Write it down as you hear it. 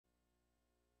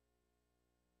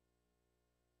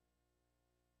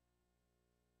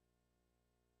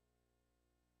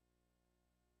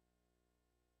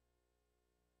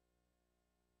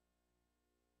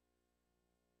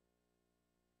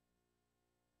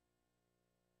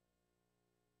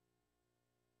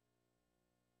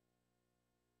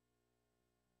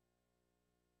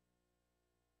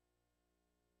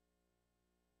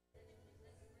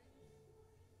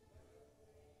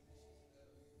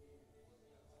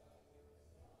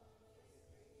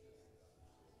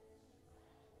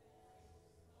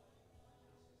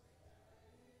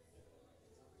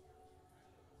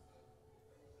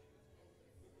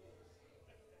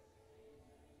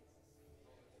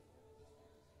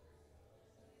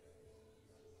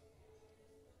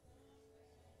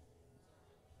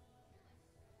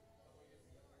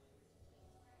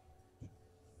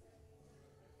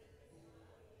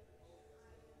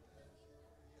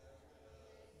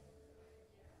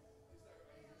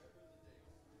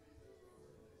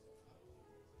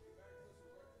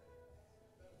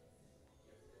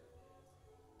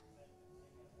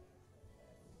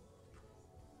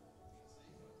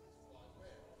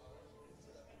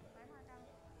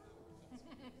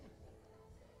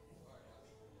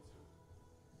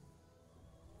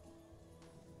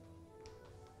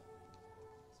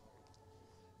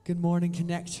Good morning,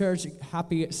 Connect Church.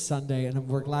 Happy Sunday, and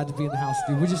we're glad to be in the house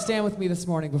with you. Would you stand with me this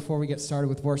morning before we get started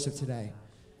with worship today?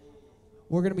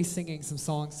 We're going to be singing some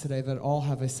songs today that all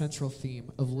have a central theme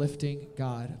of lifting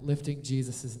God, lifting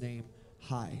Jesus' name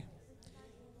high.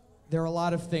 There are a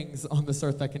lot of things on this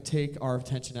earth that can take our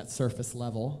attention at surface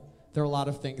level. There are a lot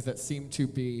of things that seem to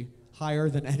be higher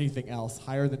than anything else,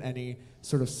 higher than any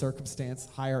sort of circumstance,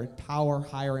 higher in power,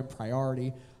 higher in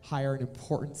priority, higher in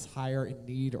importance, higher in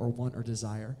need or want or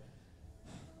desire.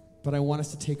 But I want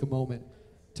us to take a moment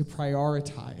to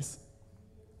prioritize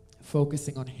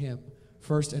focusing on Him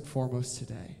first and foremost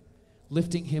today,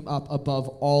 lifting Him up above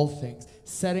all things,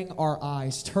 setting our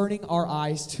eyes, turning our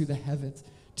eyes to the heavens,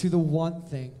 to the one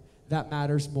thing that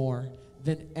matters more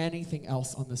than anything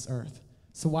else on this earth.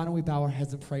 So why don't we bow our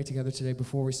heads and pray together today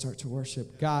before we start to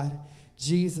worship. God,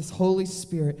 Jesus, Holy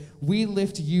Spirit, we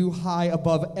lift you high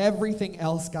above everything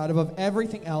else, God, above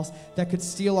everything else that could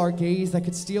steal our gaze, that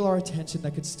could steal our attention,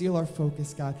 that could steal our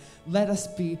focus, God. Let us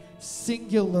be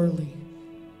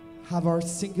have our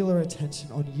singular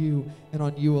attention on you and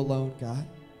on you alone, God.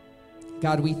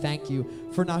 God, we thank you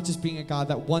for not just being a God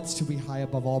that wants to be high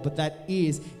above all, but that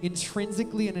is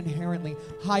intrinsically and inherently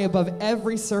high above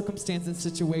every circumstance and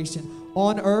situation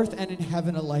on earth and in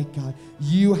heaven alike, God.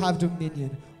 You have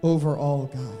dominion over all,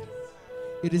 God.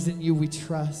 It is in you we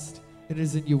trust. It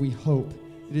is in you we hope.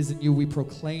 It is in you we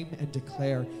proclaim and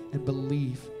declare and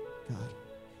believe, God,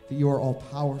 that you are all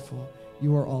powerful.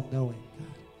 You are all knowing, God.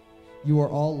 You are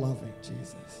all loving,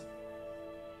 Jesus.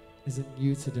 It is in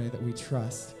you today that we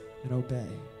trust and obey,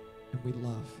 and we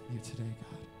love you today,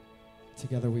 God.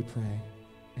 Together we pray.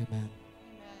 Amen.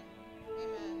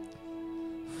 Amen.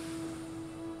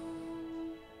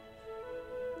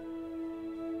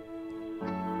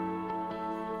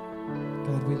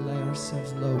 God, we lay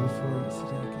ourselves low before you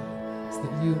today, God, so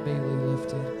that you may be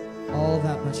lifted all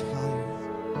that much higher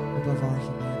above our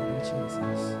humanity,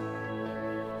 Jesus.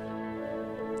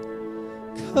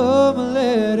 Come,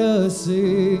 let us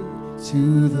sing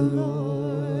to the Lord.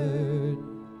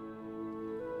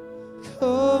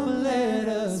 Come, let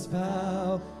us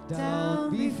bow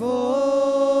down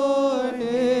before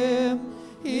Him.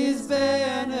 His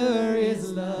banner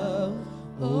is love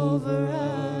over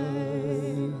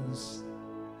us.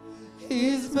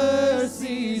 His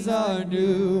mercies are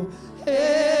new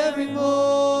every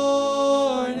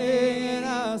morning, and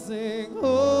I'll sing,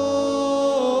 oh.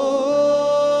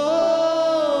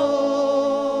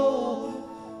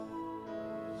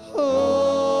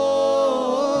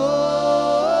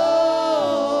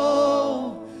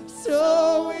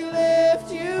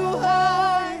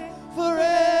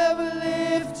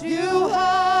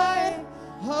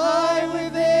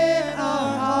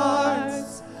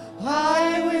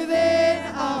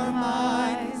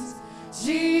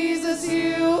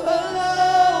 You alone.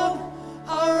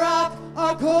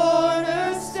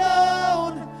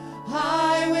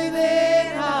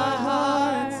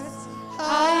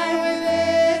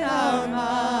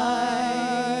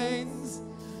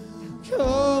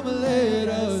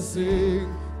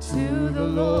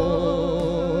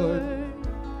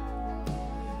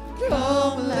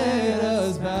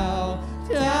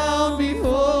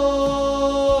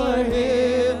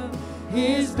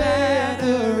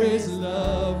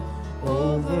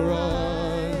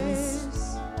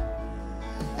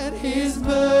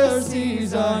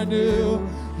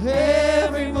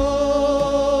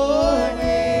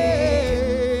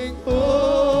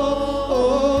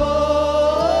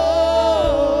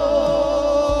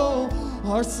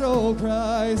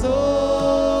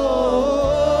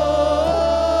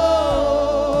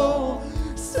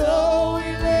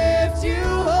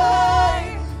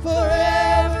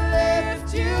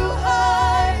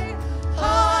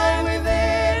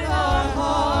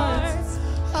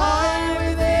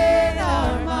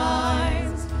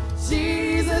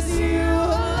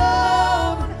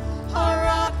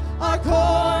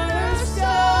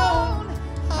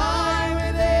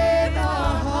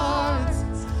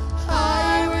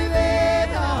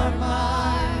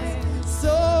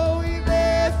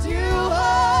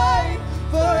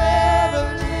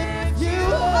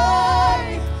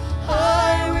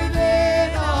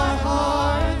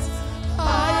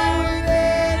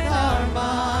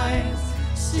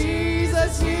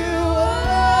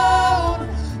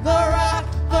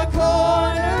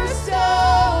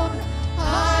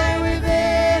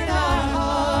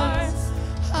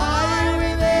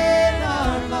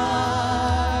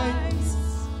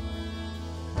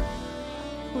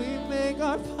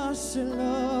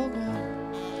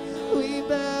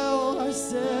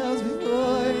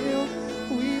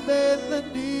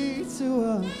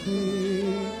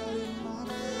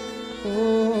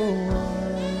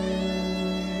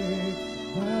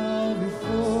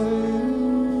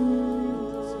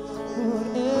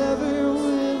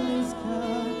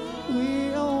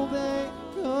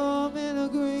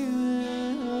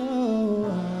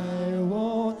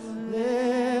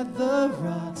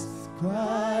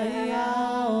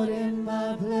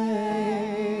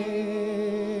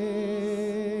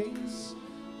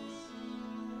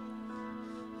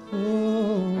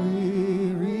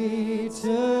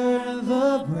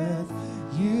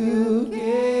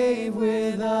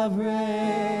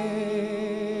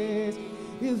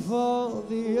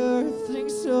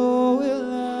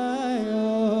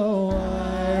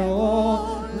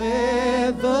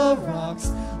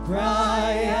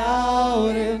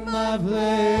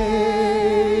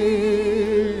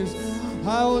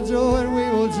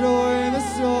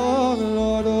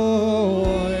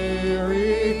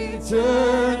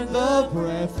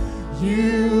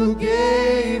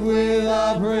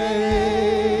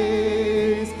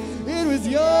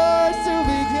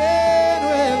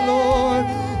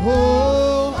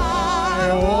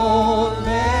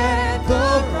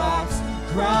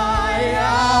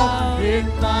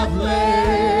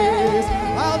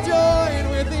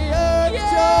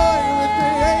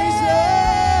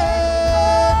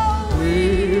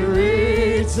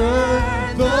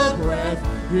 the breath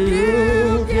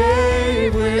you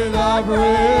gave with our breath.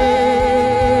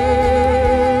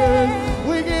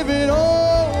 We give it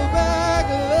all back,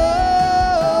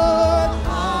 Lord.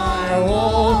 I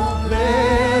won't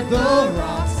let the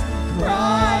rocks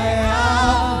cry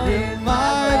out in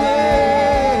my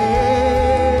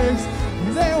days.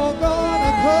 They won't go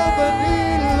on company,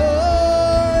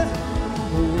 Lord.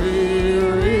 We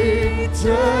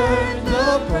return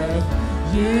the breath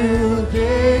you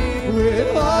gave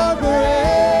with our breath.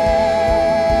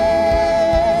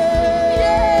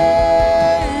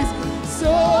 Yes.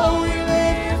 So we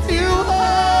lift you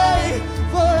high,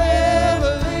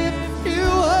 forever lift you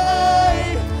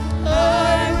high,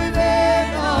 high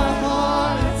within our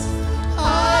hearts,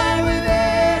 high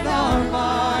within our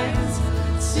minds.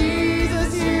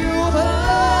 Jesus, you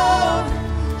alone,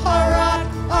 our rock,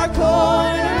 our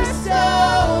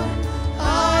cornerstone,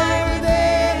 high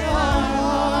within our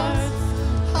hearts,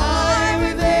 high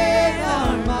within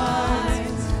our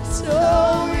minds. So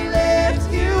we lift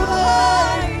you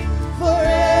high,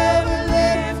 forever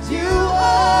lift you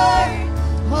high,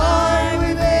 high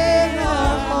within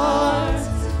our hearts.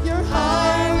 You're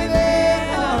high within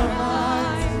our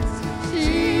minds.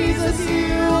 Jesus,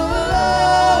 you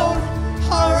alone,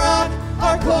 our rock,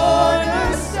 our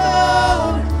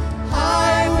cornerstone,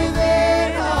 high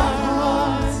within our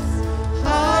hearts,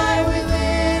 high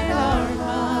within our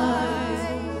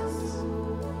minds.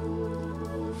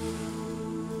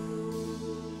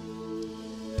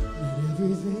 Let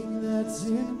everything that's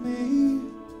in me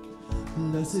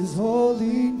bless his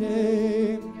holy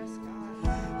name. Yes,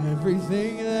 God.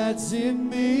 Everything that's in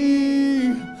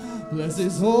me bless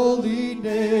his holy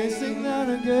name. Sing that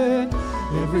again.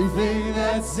 Everything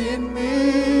that's in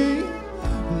me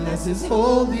bless his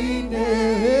holy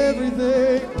name.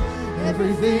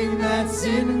 Everything that's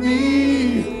in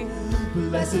me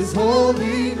bless his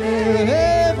holy name.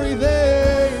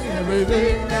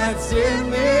 Everything that's in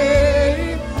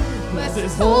me bless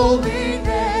his holy name.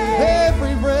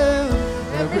 Every breath,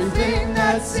 everything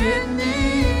that's in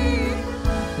me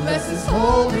bless his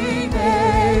holy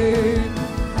name.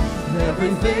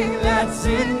 Everything that's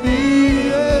in me,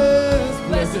 yes,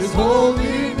 bless his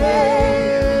holy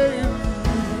name.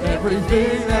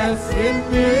 Everything that's in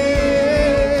me.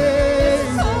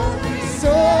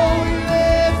 So we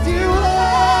lift you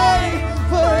high,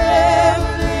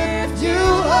 forever lift you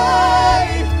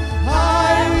high,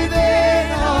 high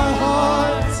within our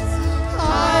hearts,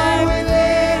 high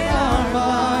within our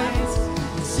minds.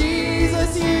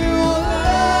 Jesus, you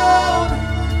alone,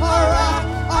 our rock,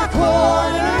 our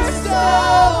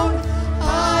cornerstone,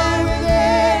 high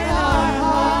within our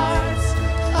hearts,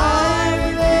 high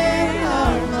within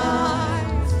our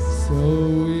minds. So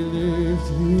we lift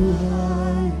you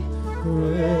high,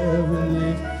 forever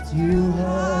lift you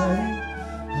high,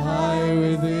 high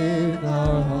within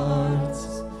our hearts,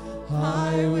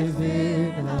 high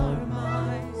within our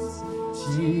minds.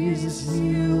 Jesus,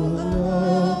 you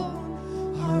alone,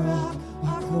 our rock,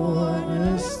 our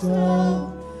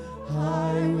cornerstone,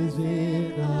 high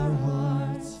within our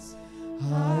hearts,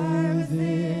 high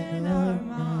within our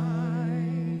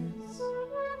minds.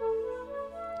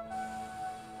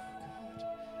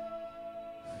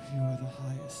 You are the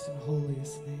highest and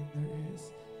holiest name there is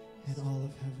in all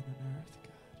of heaven and earth,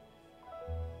 God.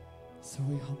 So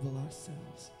we humble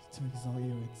ourselves to exalt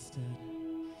you instead.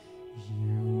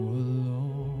 You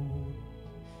alone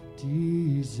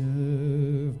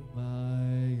deserve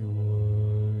my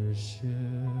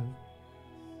worship,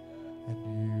 and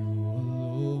you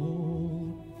alone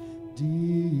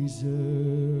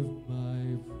deserve my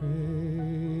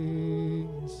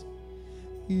praise.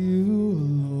 You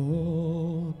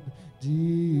alone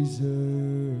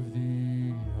deserve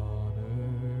the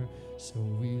honor, so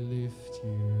we lift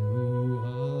you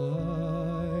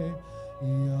high,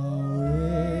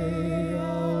 Yahweh,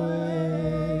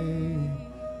 Yahweh.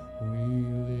 We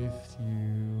lift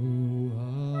you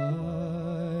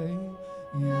high,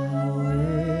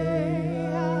 Yahweh,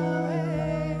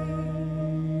 Yahweh.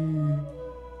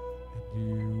 And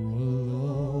you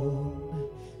alone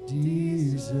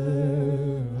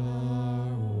deserve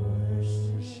our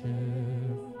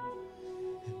worship,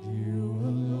 and you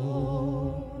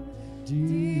alone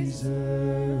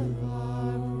deserve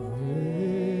our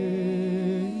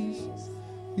praise.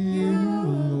 You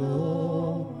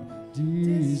alone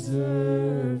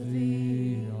deserve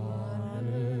the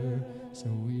honor, so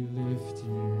we lift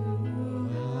you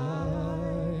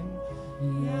high,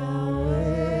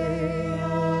 Yahweh,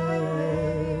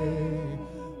 Yahweh.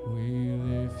 We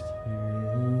lift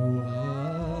you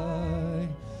high,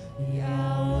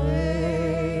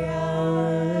 Yahweh,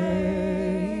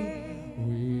 Yahweh.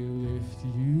 We lift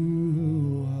you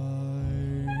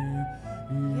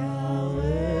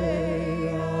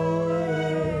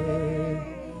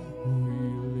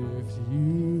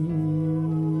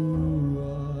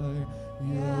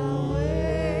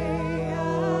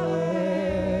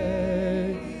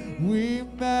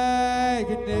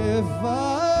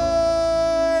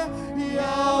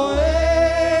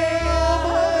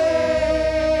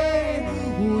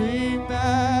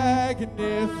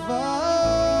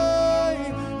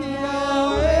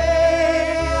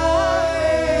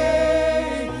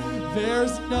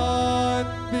There's none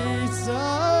beside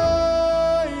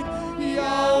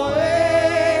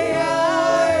Yahweh,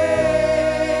 Yahweh.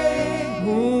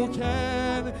 Who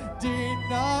can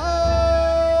deny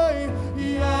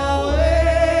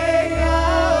Yahweh,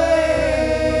 Yahweh?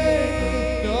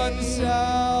 None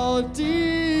shall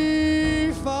defy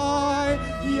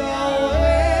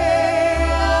Yahweh,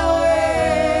 Yahweh.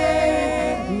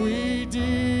 We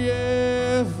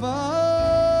deify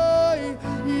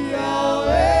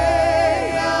Yahweh.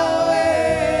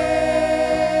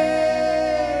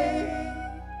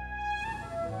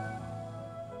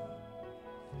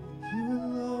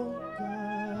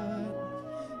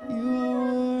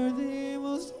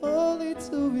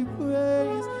 To be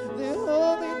praised, the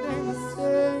holy name of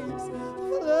saints, the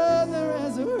blood that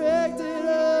resurrected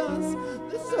us,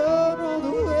 the stone rolled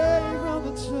away from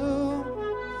the tomb,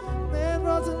 man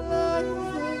brought to life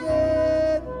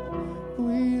again.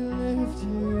 We lift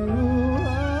you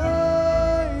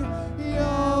high,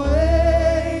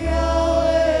 Yahweh,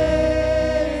 Yahweh.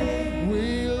 We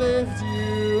lift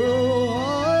you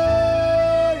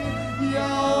high,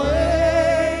 Yahweh.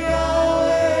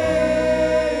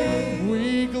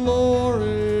 Glorify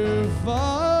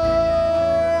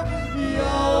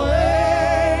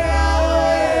Yahweh,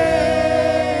 Yahweh.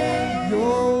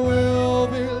 Your will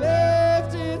be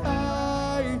lifted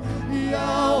high,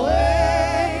 Yahweh,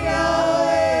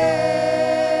 Yahweh.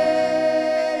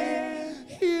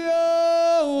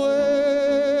 Yahweh,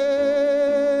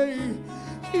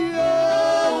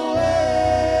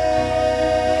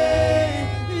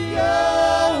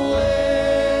 Yahweh,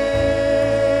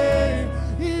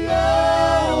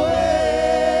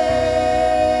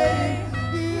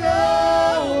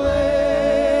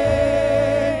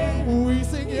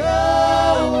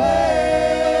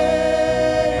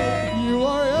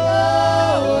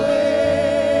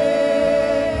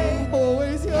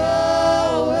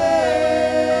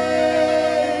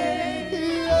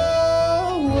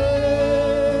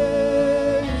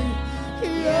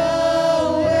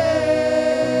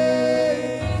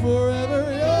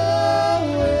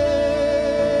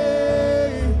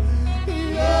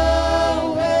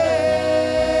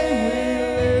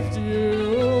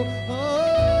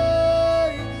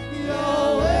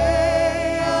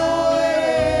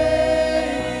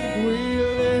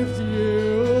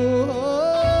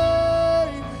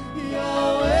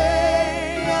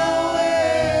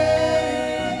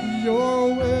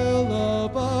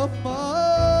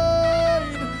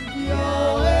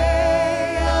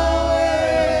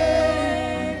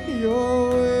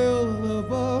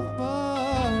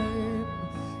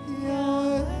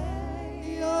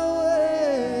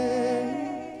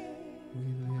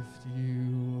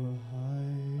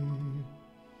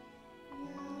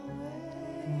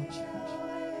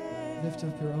 Lift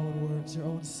up your own words, your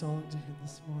own song to him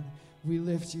this morning. We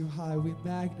lift you high, we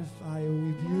magnify you,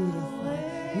 we beautify,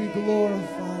 we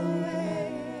glorify you,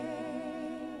 God.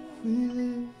 We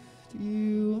lift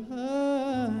you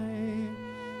high,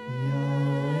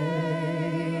 Yahweh,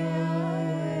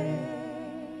 Yahweh,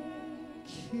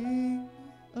 King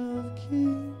of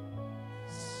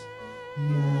kings,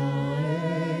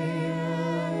 Yahweh,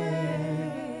 Yahweh,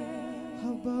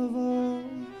 above all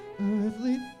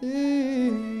earthly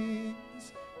things,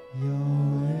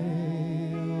 Yahweh,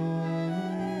 Yahweh,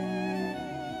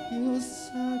 you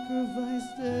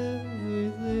sacrificed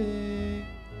everything,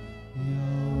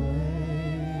 Yahweh,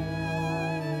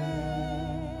 Yahweh,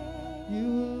 you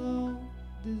alone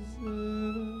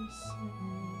deserve our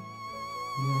singing,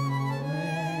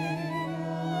 Yahweh,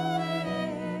 Yahweh,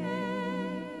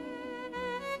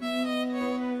 you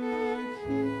are our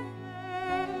King,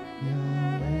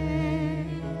 Yahweh,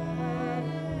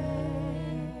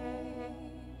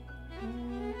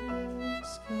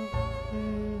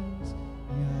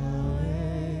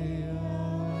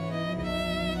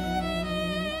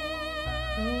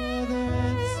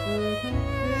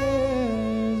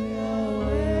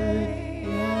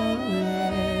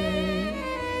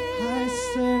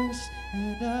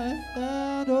 and I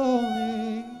found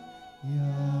only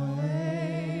Yahweh,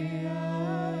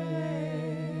 Yahweh.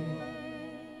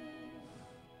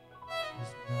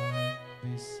 There's none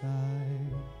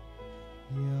beside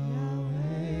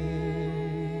Yahweh,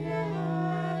 Yahweh.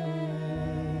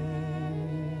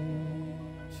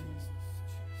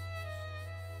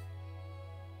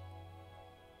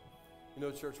 You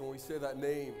know, church, when we say that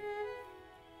name,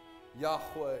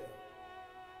 Yahweh,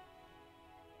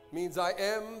 means I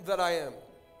am that I am.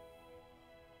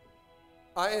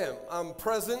 I am. I'm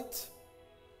present.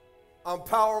 I'm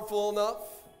powerful enough.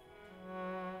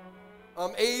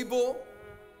 I'm able.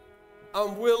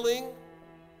 I'm willing.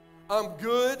 I'm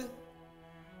good.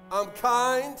 I'm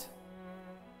kind.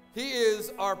 He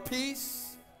is our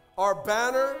peace, our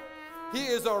banner. He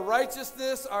is our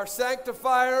righteousness, our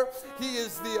sanctifier. He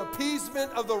is the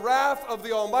appeasement of the wrath of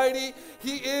the Almighty.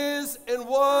 He is and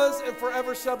was and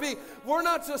forever shall be. We're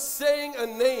not just saying a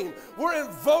name. We're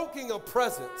invoking a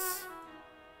presence.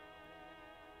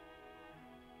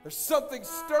 There's something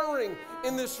stirring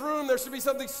in this room. There should be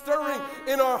something stirring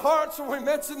in our hearts when we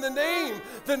mention the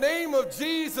name of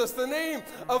Jesus, the name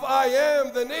of I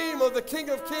Am, the name of the King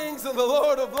of Kings and the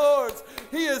Lord of Lords.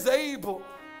 He is able.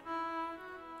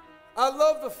 I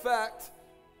love the fact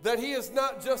that he is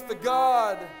not just the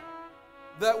God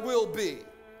that will be.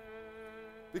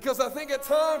 Because I think at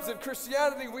times in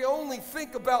Christianity we only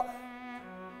think about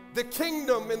the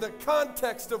kingdom in the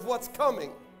context of what's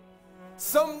coming.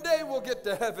 Someday we'll get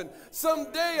to heaven.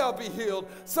 Someday I'll be healed.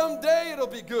 Someday it'll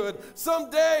be good.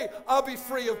 Someday I'll be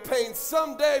free of pain.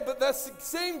 Someday, but that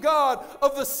same God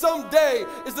of the someday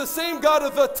is the same God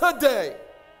of the today.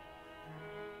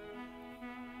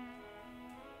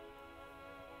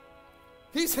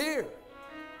 He's here.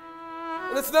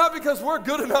 And it's not because we're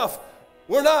good enough.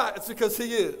 We're not. It's because he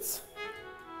is.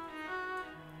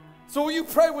 So will you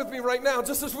pray with me right now,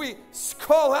 just as we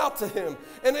call out to him?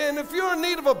 And if you're in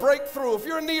need of a breakthrough, if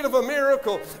you're in need of a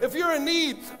miracle, if you're in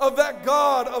need of that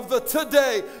God of the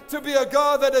today to be a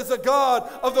God that is a God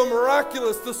of the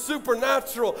miraculous, the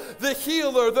supernatural, the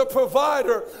healer, the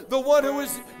provider, the one who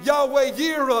is Yahweh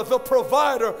Yireh, the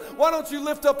provider, why don't you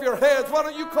lift up your hands? Why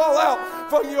don't you call out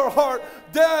from your heart,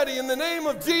 Daddy, in the name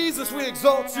of Jesus, we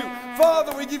exalt you.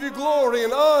 Father, we give you glory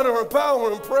and honor and power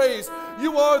and praise.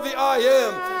 You are the I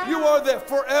Am. You are the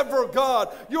forever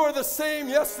God. You are the same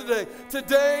yesterday,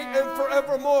 today, and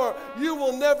forevermore. You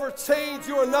will never change.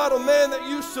 You are not a man that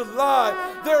you should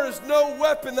lie. There is no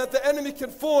weapon that the enemy can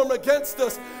form against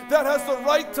us that has the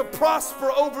right to prosper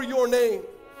over your name.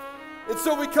 And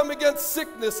so we come against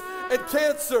sickness and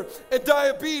cancer and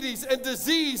diabetes and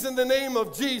disease in the name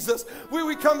of Jesus.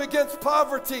 We come against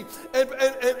poverty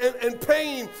and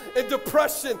pain and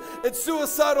depression and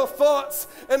suicidal thoughts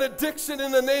and addiction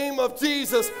in the name of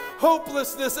Jesus.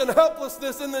 Hopelessness and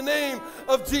helplessness in the name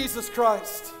of Jesus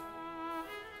Christ.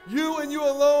 You and you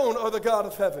alone are the God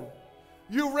of heaven.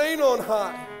 You reign on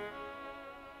high.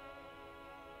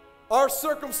 Our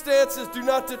circumstances do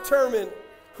not determine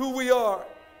who we are.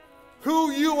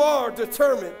 Who you are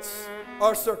determines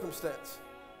our circumstance.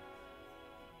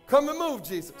 Come and move,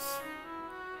 Jesus.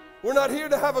 We're not here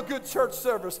to have a good church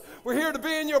service. We're here to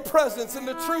be in your presence and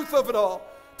the truth of it all,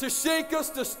 to shake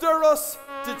us, to stir us,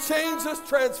 to change us,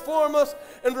 transform us,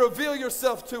 and reveal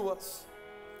yourself to us.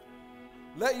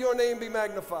 Let your name be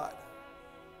magnified.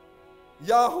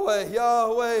 Yahweh,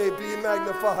 Yahweh, be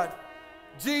magnified.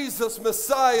 Jesus,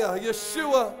 Messiah,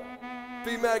 Yeshua,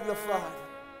 be magnified.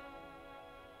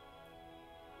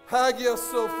 Hagia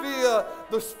Sophia,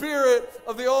 the Spirit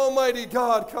of the Almighty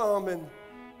God, come and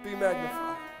be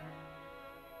magnified.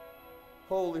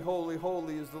 Holy, holy,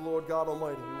 holy is the Lord God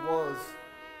Almighty, who was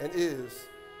and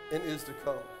is to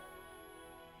come.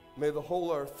 May the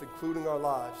whole earth, including our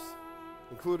lives,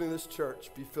 including this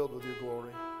church, be filled with your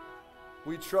glory.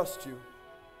 We trust you.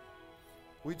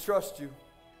 We trust you.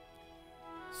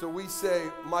 So we say,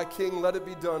 my King, let it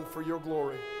be done for your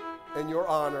glory and your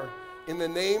honor. In the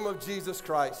name of Jesus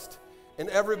Christ. And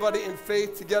everybody in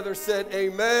faith together said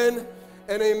amen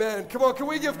and amen. Come on, can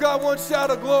we give God one shout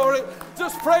of glory?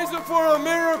 Just praise him for a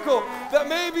miracle that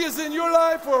maybe is in your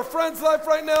life or a friend's life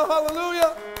right now.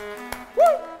 Hallelujah. Woo!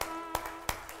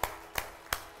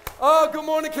 Oh, good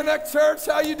morning, Connect Church.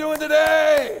 How you doing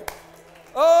today?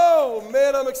 Oh,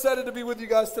 man, I'm excited to be with you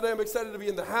guys today. I'm excited to be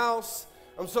in the house.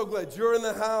 I'm so glad you're in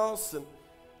the house. And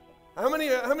how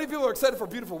many people are excited for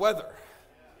beautiful weather?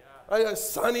 It's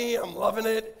sunny, I'm loving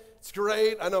it, it's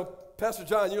great. I know, Pastor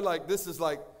John, you're like, this is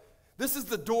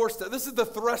the doorstep, this is the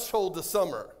threshold to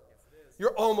summer.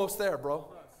 You're almost there, bro.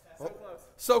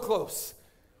 So close.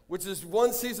 Which is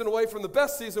one season away from the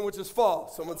best season, which is fall.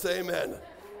 Someone say amen.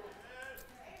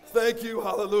 Thank you,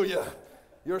 hallelujah.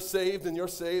 You're saved, and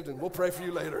we'll pray for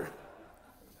you later.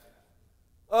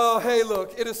 Oh, hey,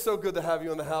 look, it is so good to have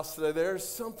you in the house today. There's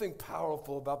something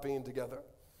powerful about being together.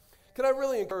 Can I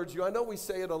really encourage you? I know we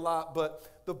say it a lot,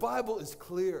 but the Bible is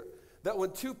clear that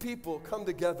when two people come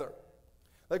together,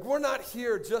 like we're not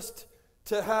here just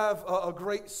to have a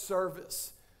great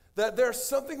service, that there's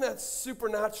something that's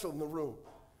supernatural in the room.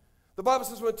 The Bible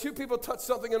says when two people touch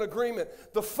something in agreement,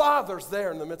 the Father's there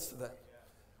in the midst of them.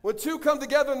 When two come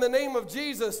together in the name of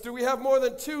Jesus, do we have more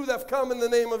than two that have come in the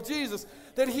name of Jesus?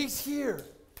 That he's here.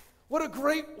 What a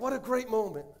great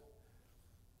moment.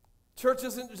 Church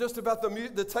isn't just about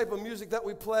the type of music that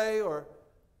we play or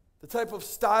the type of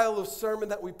style of sermon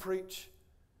that we preach.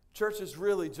 Church is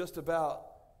really just about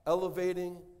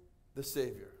elevating the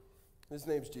Savior. His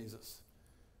name's Jesus.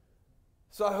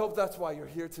 So I hope that's why you're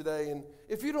here today. And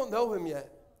if you don't know him yet,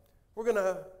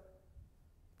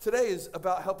 today is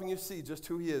about helping you see just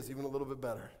who he is even a little bit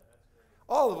better.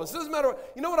 All of us. It doesn't matter.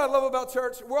 You know what I love about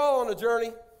church? We're all on a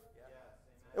journey.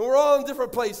 And we're all in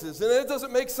different places. And it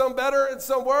doesn't make some better and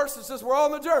some worse. It's just we're all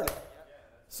on the journey.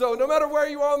 So no matter where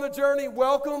you are on the journey,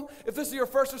 welcome. If this is your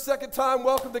first or second time,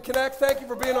 welcome to Connect. Thank you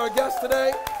for being our guest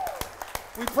today.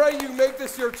 We pray you make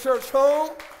this your church home.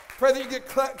 Pray that you get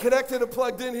connected and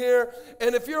plugged in here.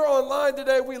 And if you're online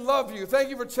today, we love you. Thank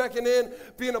you for checking in,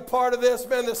 being a part of this.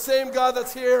 Man, the same God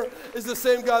that's here is the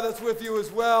same God that's with you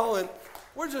as well. And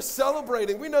we're just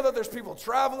celebrating. We know that there's people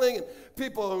traveling and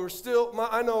people who are still,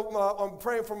 I'm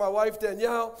praying for my wife,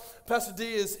 Danielle. Pastor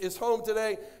D is home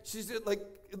today. She's like,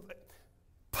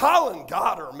 pollen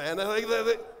got her, man.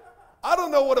 I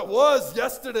don't know what it was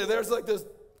yesterday. There's like this,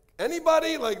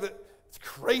 anybody? It's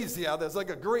crazy out there. It's like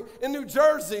a green. In New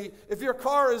Jersey, if your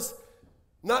car is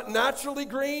not naturally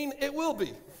green, it will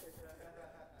be.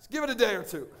 Just give it a day or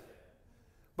two.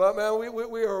 But man,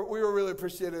 we are really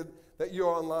appreciated that you're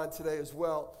online today as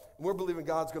well. And we're believing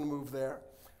God's going to move there.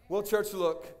 Well, church,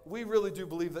 look, we really do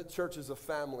believe that church is a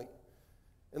family.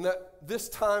 And that this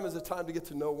time is a time to get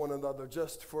to know one another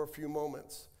just for a few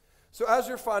moments. So as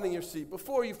you're finding your seat,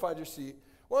 before you find your seat,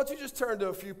 why don't you just turn to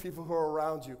a few people who are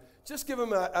around you. Just give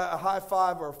them a high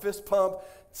five or a fist pump.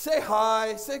 Say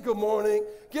hi, say good morning.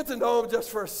 Get to know them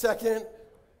just for a second.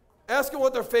 Ask them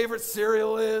what their favorite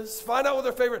cereal is. Find out what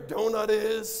their favorite donut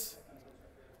is.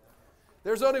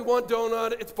 There's only one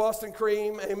donut. It's Boston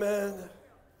cream. Amen.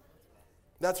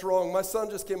 That's wrong. My son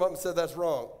just came up and said that's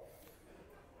wrong.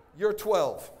 You're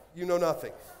 12. You know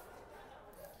nothing.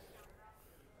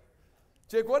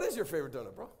 Jake, what is your favorite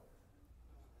donut, bro?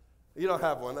 You don't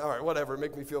have one. All right, whatever.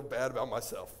 Make me feel bad about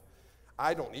myself.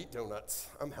 I don't eat donuts.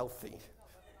 I'm healthy.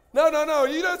 No.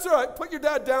 That's all right. Put your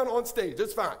dad down on stage.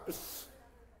 It's fine.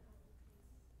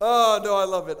 Oh, no, I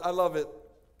love it.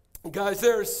 Guys,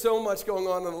 there is so much going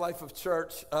on in the life of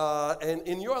church and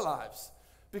in your lives.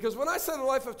 Because when I say the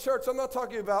life of church, I'm not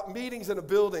talking about meetings in a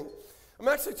building. I'm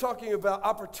actually talking about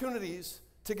opportunities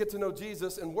to get to know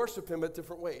Jesus and worship him at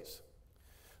different ways.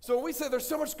 So when we say there's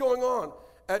so much going on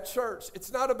at church,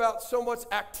 it's not about so much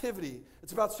activity.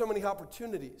 It's about so many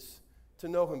opportunities to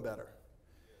know him better.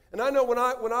 And I know when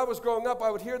I was growing up,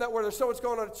 I would hear that where there's so much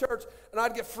going on at church, and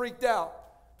I'd get freaked out.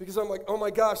 Because I'm like, oh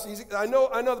my gosh, I know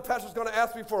the pastor's going to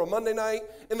ask me for a Monday night,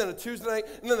 and then a Tuesday night,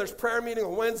 and then there's prayer meeting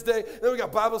on Wednesday, and then we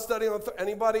got Bible study on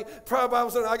anybody, prayer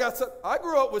Bible study. I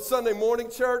grew up with Sunday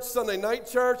morning church, Sunday night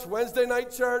church, Wednesday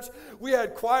night church. We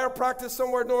had choir practice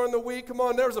somewhere during the week. Come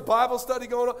on, there was a Bible study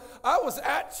going on. I was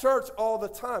at church all the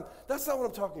time. That's not what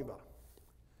I'm talking about.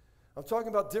 I'm talking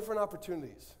about different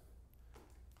opportunities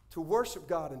to worship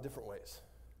God in different ways.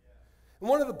 And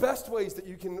one of the best ways that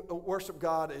you can worship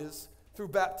God is through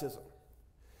baptism.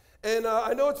 And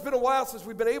I know it's been a while since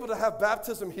we've been able to have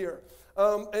baptism here.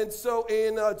 And so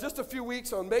in just a few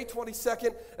weeks, on May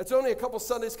 22nd, it's only a couple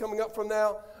Sundays coming up from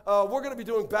now, we're going to be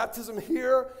doing baptism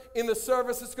here in the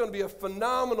service. It's going to be a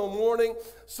phenomenal morning.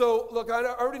 So look, I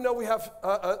already know we have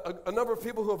a number of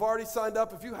people who have already signed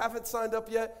up. If you haven't signed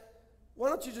up yet, why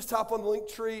don't you just hop on the link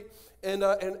tree and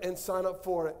sign up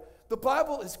for it. The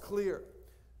Bible is clear.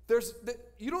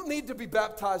 You don't need to be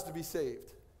baptized to be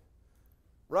saved.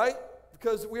 Right?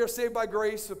 Because we are saved by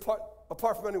grace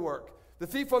apart from any work. The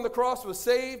thief on the cross was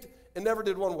saved and never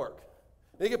did one work.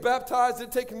 They get baptized,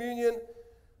 didn't take communion.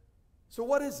 So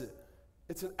what is it?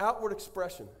 It's an outward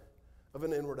expression of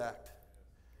an inward act.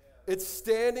 It's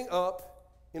standing up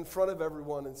in front of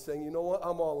everyone and saying, you know what?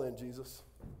 I'm all in, Jesus.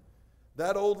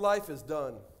 That old life is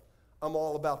done. I'm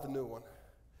all about the new one.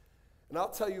 And I'll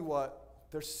tell you what,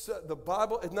 the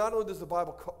Bible, not only does the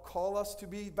Bible call us to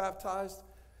be baptized,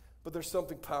 but there's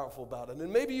something powerful about it.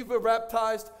 And maybe you've been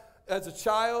baptized as a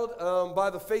child by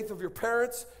the faith of your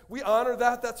parents. We honor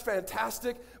that. That's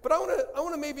fantastic. But I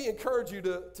want to maybe encourage you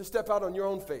to step out on your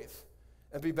own faith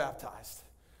and be baptized.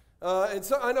 And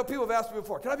so I know people have asked me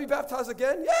before, can I be baptized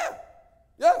again? Yeah.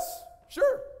 Yes.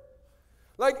 Sure.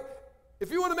 Like,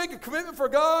 if you want to make a commitment for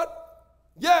God,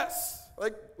 yes.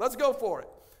 Like, let's go for it.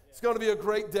 It's going to be a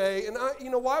great day. And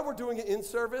why we're doing it in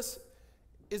service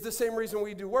is the same reason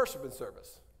we do worship in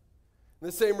service. And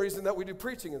the same reason that we do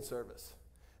preaching in service.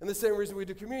 And the same reason we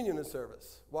do communion in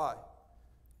service. Why?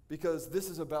 because this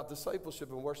is about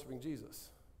discipleship and worshiping Jesus.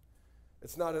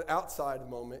 It's not an outside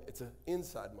moment, it's an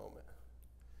inside moment.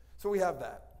 So we have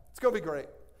that. It's going to be great.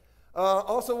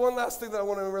 Also, one last thing that I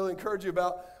want to really encourage you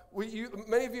about.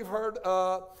 Many of you have heard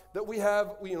that we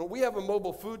have a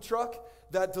mobile food truck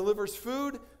that delivers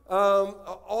food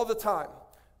all the time.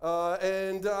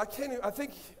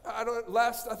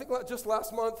 Just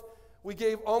last month, we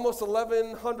gave almost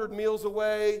 1,100 meals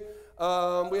away.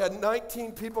 We had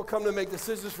 19 people come to make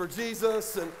decisions for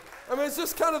Jesus. And I mean, it's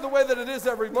just kind of the way that it is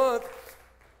every month.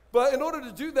 But in order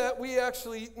to do that, we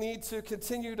actually need to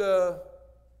continue to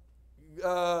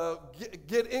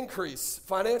get increase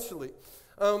financially.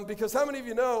 Because how many of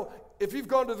you know, if you've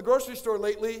gone to the grocery store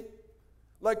lately,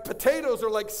 like potatoes are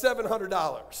like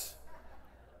 $700.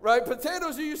 Right?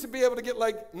 Potatoes you used to be able to get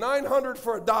like $900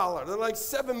 for $1. They're like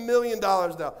 $7 million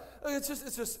now.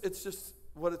 It's just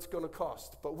what it's going to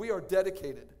cost. But we are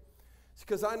dedicated. It's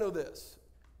because I know this.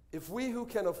 If we who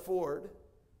can afford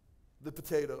the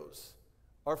potatoes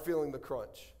are feeling the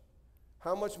crunch,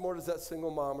 how much more does that single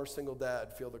mom or single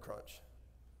dad feel the crunch?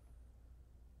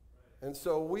 And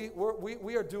so we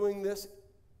are doing this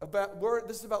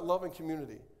this is about love and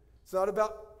community. It's not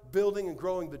about building and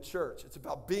growing the church. It's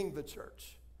about being the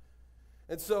church.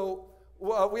 And so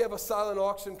we have a silent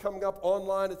auction coming up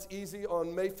online. It's easy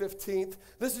on May 15th.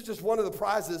 This is just one of the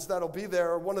prizes that'll be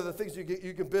there, one of the things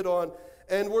you can bid on.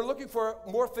 And we're looking for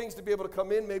more things to be able to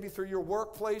come in, maybe through your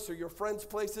workplace or your friends'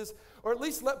 places, or at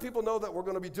least let people know that we're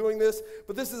going to be doing this.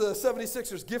 But this is a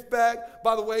 76ers gift bag.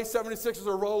 By the way, 76ers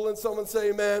are rolling. Someone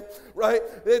say amen, right?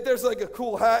 There's like a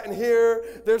cool hat in here.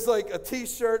 There's like a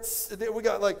T-shirt. We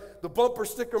got like the bumper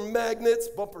sticker magnets.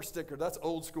 Bumper sticker, that's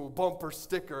old school. Bumper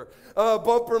sticker.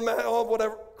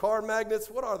 Whatever. Car magnets.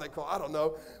 What are they called? I don't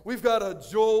know. We've got a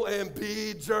Joel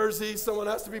Embiid jersey. Someone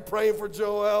has to be praying for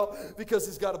Joel because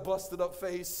he's got a busted up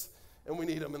face, and we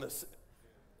need him in this.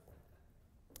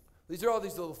 These are all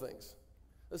these little things.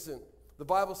 Listen, the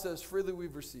Bible says, freely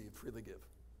we've received, freely give.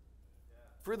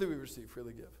 Freely we receive,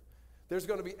 freely give. There's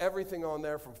going to be everything on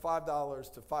there from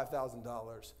 $5 to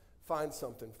 $5,000. Find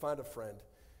something, find a friend,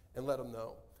 and let them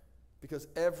know. Because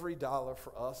every dollar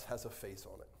for us has a face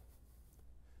on it.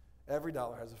 Every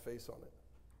dollar has a face on it.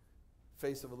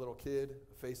 Face of a little kid,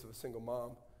 a face of a single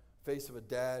mom, face of a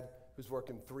dad who's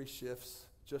working 3 shifts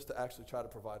just to actually try to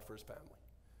provide for his family.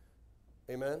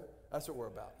 Amen? That's what we're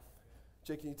about.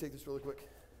 Jake, can you take this really quick?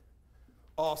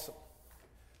 Awesome.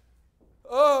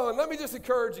 Oh, and let me just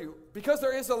encourage you, because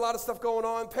there is a lot of stuff going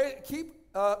on, keep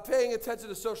paying attention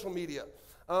to social media.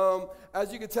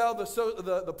 As you can tell,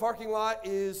 the parking lot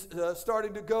is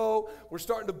starting to go. We're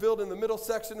starting to build in the middle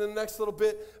section in the next little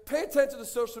bit. Pay attention to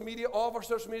social media, all of our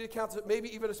social media accounts,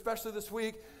 maybe even especially this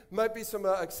week. Might be some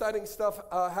exciting stuff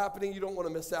happening you don't want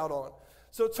to miss out on.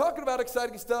 So talking about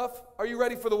exciting stuff, are you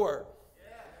ready for the word?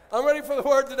 Yeah. I'm ready for the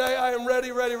word today. I am ready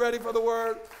for the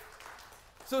word.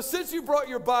 So since you brought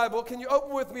your Bible, can you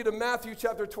open with me to Matthew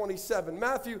chapter 27?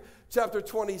 Matthew chapter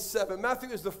 27. Matthew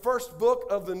is the first book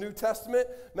of the New Testament.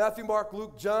 Matthew, Mark,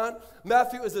 Luke, John.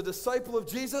 Matthew is a disciple of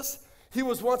Jesus. He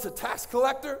was once a tax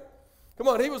collector. Come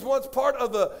on, he was once part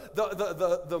of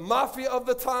the mafia of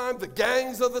the time, the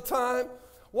gangs of the time.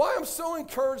 Why I'm so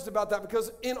encouraged about that, because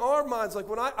in our minds, like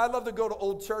when I love to go to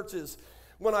old churches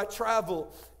when I travel,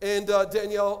 and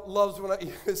Danielle loves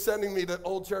sending me to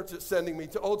old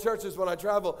churches when I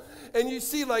travel, and you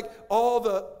see like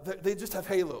they just have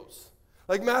halos.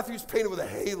 Like Matthew's painted with a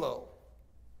halo.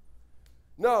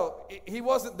 No, he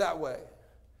wasn't that way.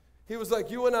 He was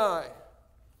like you and I.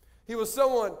 He was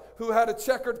someone who had a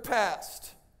checkered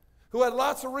past, who had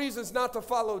lots of reasons not to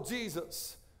follow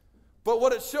Jesus. But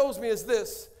what it shows me is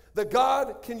this, that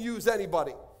God can use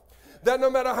anybody. That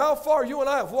no matter how far you and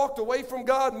I have walked away from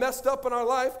God, messed up in our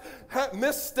life,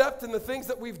 misstepped in the things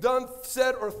that we've done,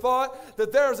 said, or thought,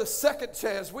 that there is a second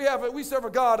chance. We serve a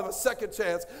God of a second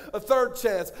chance, a third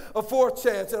chance, a fourth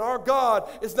chance, and our God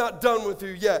is not done with you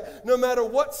yet. No matter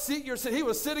what seat you're sitting, he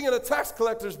was sitting in a tax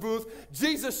collector's booth,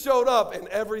 Jesus showed up and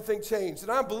everything changed.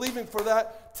 And I'm believing for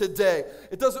that today.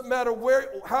 It doesn't matter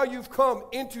how you've come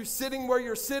into sitting where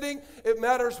you're sitting, it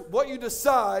matters what you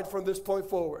decide from this point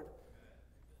forward.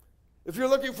 If you're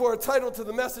looking for a title to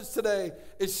the message today,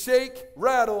 it's Shake,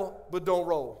 Rattle, but Don't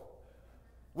Roll.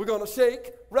 We're going to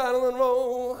shake, rattle, and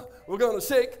roll. We're going to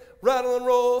shake, rattle, and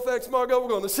roll. Thanks, Margot. We're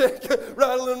going to shake,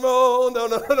 rattle, and roll. No.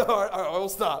 All right, we'll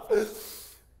stop.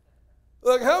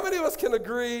 Look, how many of us can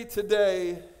agree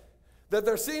today that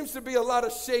there seems to be a lot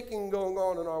of shaking going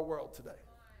on in our world today?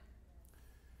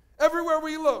 Everywhere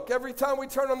we look, every time we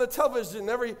turn on the television,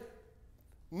 every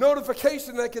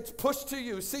notification that gets pushed to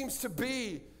you seems to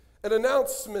be an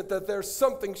announcement that there's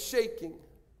something shaking.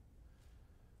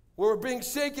 We're being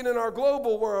shaken in our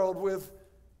global world with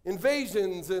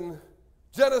invasions and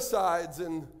genocides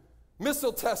and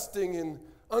missile testing and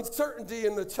uncertainty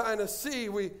in the China Sea.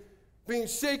 We being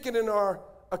shaken in our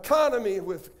economy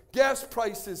with gas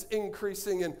prices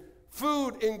increasing and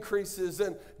food increases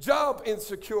and job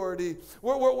insecurity.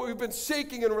 We've been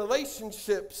shaking in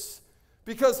relationships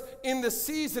because in this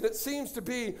season it seems to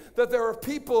be that there are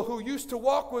people who used to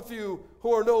walk with you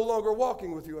who are no longer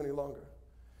walking with you any longer.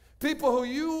 People who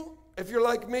you, if you're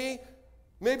like me,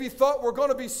 maybe thought were going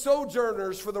to be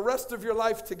sojourners for the rest of your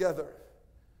life together,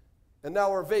 and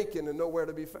now are vacant and nowhere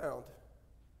to be found.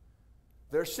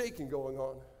 There's shaking going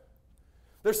on.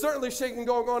 There's certainly shaking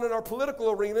going on in our political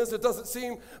arenas. It doesn't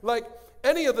seem like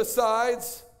any of the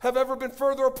sides have ever been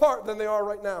further apart than they are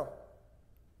right now.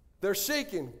 There's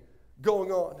shaking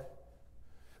going on.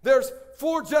 There's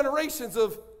 4 generations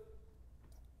of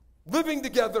living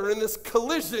together in this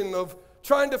collision of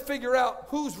trying to figure out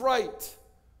who's right,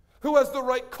 who has the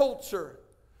right culture,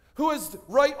 who is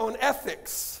right on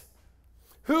ethics,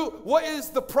 what is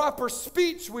the proper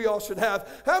speech we all should have.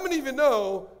 How many of you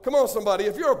know, come on somebody,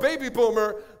 if you're a baby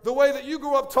boomer, the way that you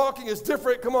grew up talking is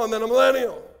different, come on, than a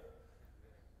millennial.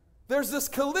 There's this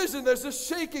collision, there's this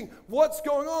shaking. What's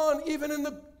going on even in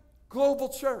the global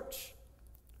church?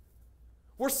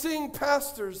 We're seeing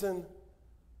pastors and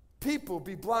people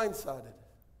be blindsided.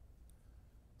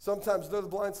 Sometimes they're the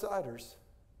blindsiders.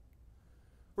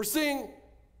 We're seeing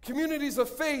communities of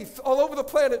faith all over the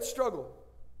planet struggle.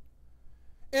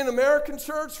 In American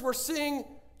church, we're seeing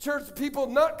church people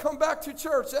not come back to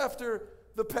church after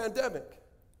the pandemic.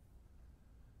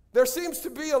 There seems to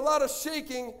be a lot of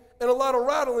shaking and a lot of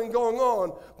rattling going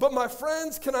on. But my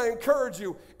friends, can I encourage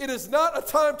you, it is not a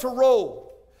time to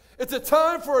roll. It's a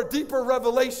time for a deeper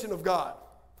revelation of God.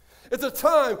 It's a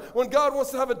time when God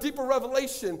wants to have a deeper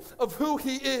revelation of who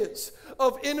He is,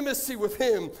 of intimacy with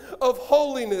Him, of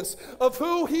holiness, of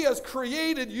who He has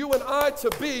created you and I to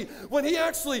be. When He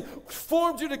actually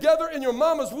formed you together in your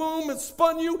mama's womb and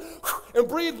spun you and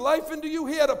breathed life into you,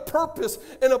 He had a purpose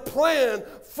and a plan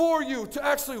for you to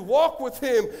actually walk with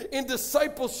Him in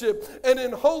discipleship and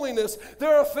in holiness.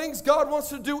 There are things God wants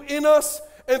to do in us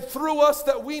and through us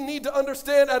that we need to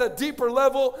understand at a deeper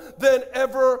level than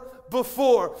ever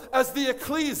before. As the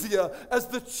ecclesia, as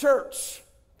the church,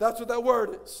 that's what that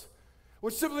word is,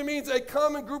 which simply means a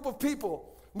common group of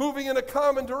people moving in a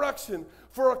common direction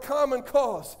for a common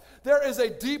cause. There is a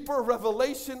deeper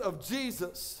revelation of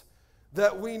Jesus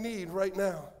that we need right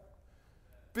now.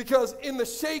 Because in the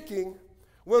shaking,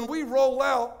 when we roll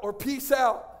out or peace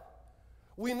out,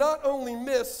 we not only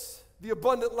miss the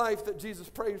abundant life that Jesus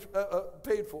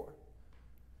paid for,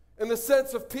 in the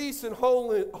sense of peace and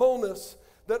wholeness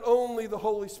that only the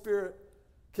Holy Spirit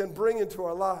can bring into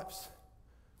our lives.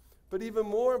 But even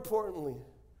more importantly,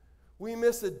 we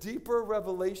miss a deeper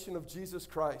revelation of Jesus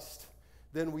Christ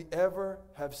than we ever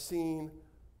have seen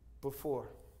before.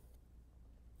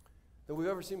 Than we've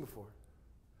ever seen before.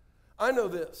 I know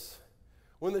this.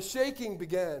 When the shaking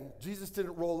began, Jesus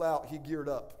didn't roll out, He geared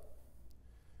up.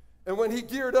 And when He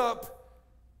geared up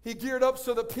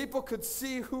so that people could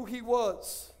see who He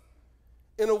was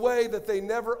in a way that they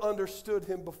never understood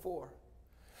Him before.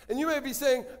 And you may be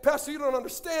saying, Pastor, you don't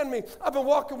understand me. I've been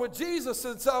walking with Jesus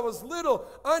since I was little.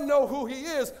 I know who He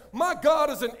is. My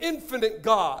God is an infinite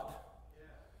God.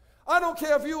 I don't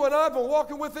care if you and I have been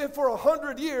walking with Him for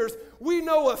 100 years. We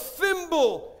know a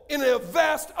thimble in a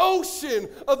vast ocean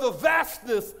of the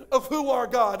vastness of who our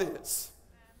God is.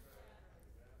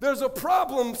 There's a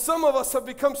problem. Some of us have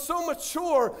become so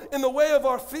mature in the way of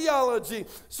our theology,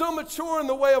 so mature in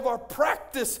the way of our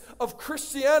practice of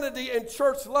Christianity and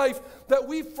church life that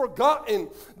we've forgotten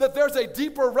that there's a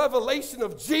deeper revelation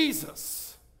of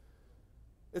Jesus.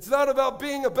 It's not about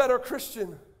being a better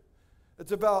Christian.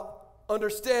 It's about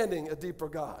understanding a deeper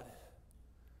God.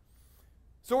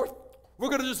 So we're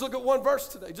going to just look at one verse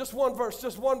today, just one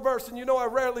verse. And you know I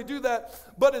rarely do that,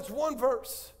 but it's one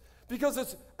verse. Because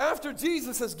it's after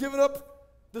Jesus has given up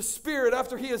the Spirit,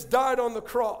 after He has died on the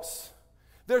cross,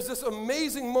 there's this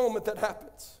amazing moment that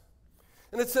happens.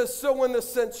 And it says, so when the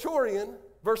centurion,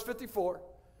 verse 54,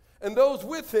 and those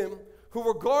with him who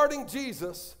were guarding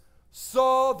Jesus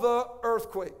saw the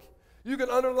earthquake. You can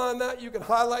underline that, you can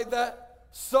highlight that.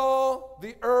 Saw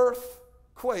the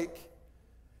earthquake.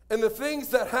 And the things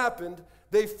that happened,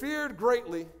 they feared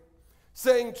greatly,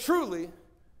 saying, truly,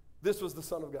 this was the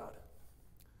Son of God.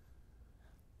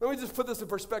 Let me just put this in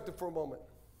perspective for a moment.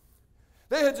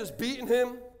 They had just beaten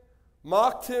Him,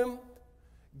 mocked Him,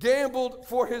 gambled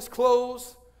for His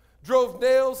clothes, drove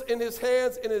nails in His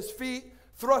hands and His feet,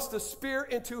 thrust a spear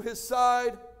into His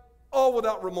side, all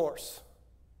without remorse.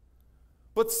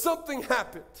 But something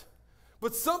happened.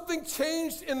 But something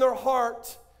changed in their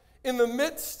heart in the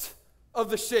midst of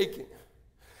the shaking.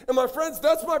 And my friends,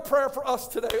 that's my prayer for us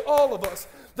today, all of us,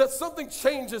 that something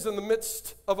changes in the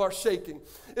midst of our shaking.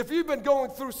 If you've been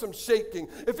going through some shaking,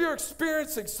 if you're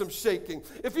experiencing some shaking,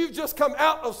 if you've just come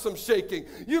out of some shaking,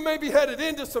 you may be headed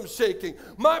into some shaking.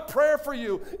 My prayer for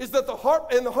you is that the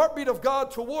heart and the heartbeat of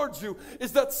God towards you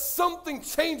is that something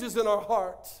changes in our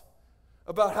hearts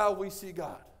about how we see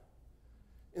God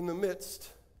in the midst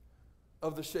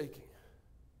of the shaking.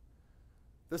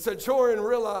 The centurion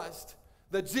realized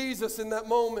that Jesus in that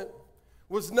moment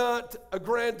was not a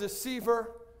grand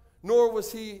deceiver, nor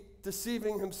was he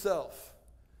deceiving himself.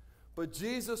 But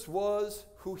Jesus was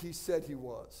who he said he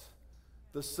was,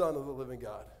 the Son of the living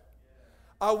God.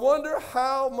 I wonder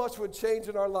how much would change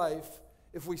in our life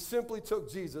if we simply took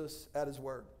Jesus at his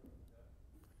word.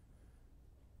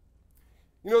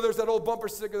 You know, there's that old bumper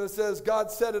sticker that says,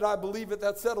 God said it, I believe it,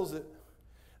 that settles it.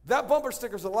 That bumper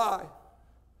sticker's a lie.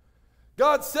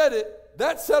 God said it,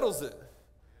 that settles it.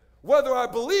 Whether I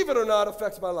believe it or not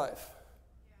affects my life.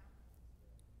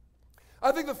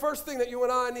 I think the first thing that you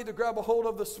and I need to grab a hold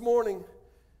of this morning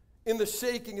in the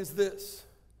shaking is this.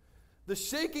 The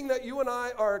shaking that you and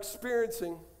I are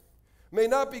experiencing may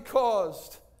not be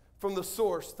caused from the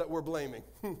source that we're blaming.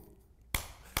 Come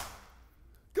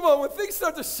on, when things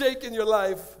start to shake in your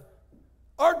life,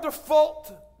 our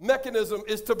default mechanism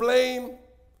is to blame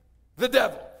the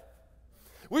devil.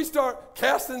 We start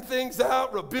casting things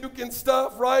out, rebuking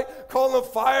stuff, right? Calling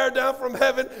fire down from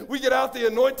heaven. We get out the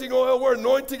anointing oil. We're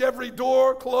anointing every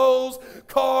door, clothes,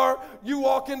 car. You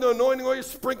walk into anointing oil, you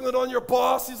sprinkle it on your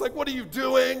boss. He's like, what are you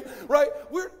doing? Right?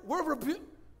 We're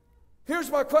Here's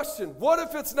my question. What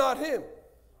if it's not him?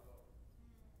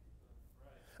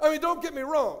 I mean, don't get me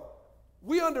wrong.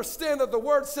 We understand that the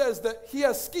word says that he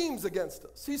has schemes against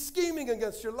us. He's scheming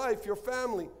against your life, your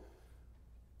family,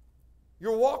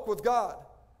 your walk with God.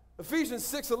 Ephesians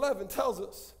 6:11 tells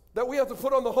us that we have to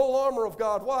put on the whole armor of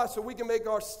God. Why? So we can make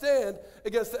our stand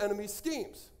against the enemy's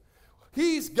schemes.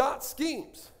 He's got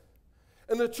schemes.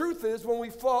 And the truth is, when we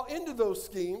fall into those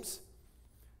schemes,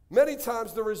 many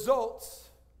times the results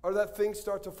are that things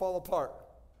start to fall apart.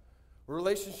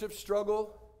 Relationships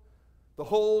struggle. The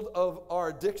hold of our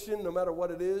addiction, no matter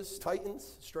what it is,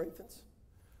 tightens, strengthens.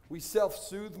 We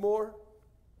self-soothe more.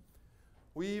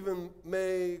 We even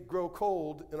may grow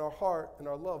cold in our heart and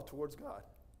our love towards God.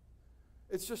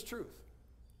 It's just truth.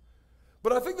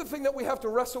 But I think the thing that we have to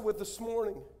wrestle with this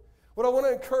morning, what I want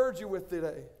to encourage you with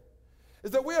today,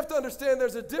 is that we have to understand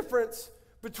there's a difference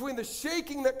between the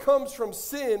shaking that comes from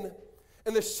sin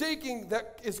and the shaking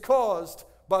that is caused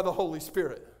by the Holy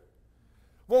Spirit.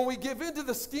 When we give into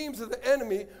the schemes of the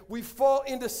enemy, we fall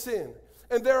into sin.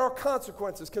 And there are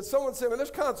consequences. Can someone say, well,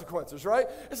 there's consequences, right?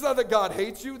 It's not that God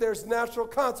hates you. There's natural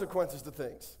consequences to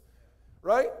things,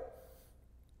 right?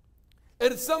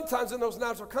 And it's sometimes in those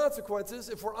natural consequences,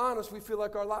 if we're honest, we feel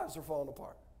like our lives are falling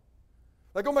apart.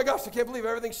 Like, oh my gosh, I can't believe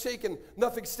everything's shaking,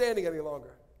 nothing's standing any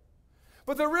longer.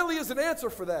 But there really is an answer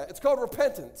for that. It's called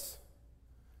repentance.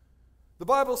 The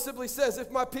Bible simply says,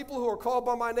 if my people who are called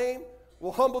by my name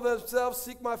will humble themselves,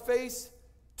 seek my face,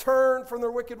 turn from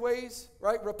their wicked ways,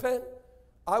 right? Repent.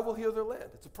 I will heal their land.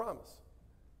 It's a promise.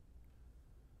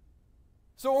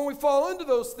 So when we fall into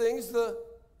those things, the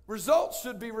result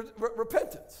should be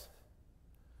repentance.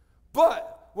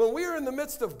 But when we are in the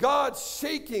midst of God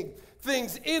shaking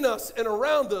things in us and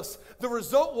around us, the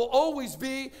result will always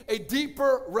be a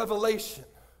deeper revelation.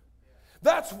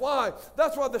 That's why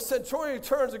the centurion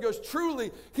turns and goes,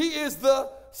 truly, he is the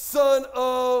Son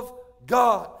of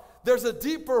God. There's a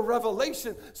deeper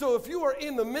revelation. So if you are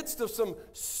in the midst of some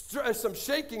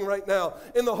shaking right now,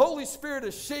 and the Holy Spirit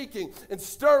is shaking and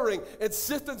stirring and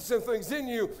sifting some things in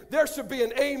you, there should be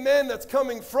an amen that's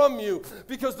coming from you.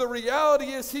 Because the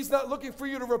reality is he's not looking for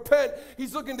you to repent.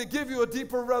 He's looking to give you a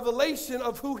deeper revelation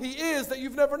of who he is that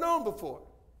you've never known before.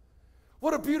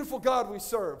 What a beautiful God we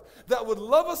serve that would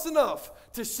love us enough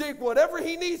to shake whatever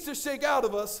he needs to shake out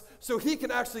of us so he can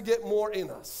actually get more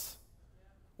in us.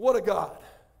 What a God.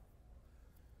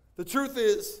 The truth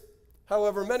is,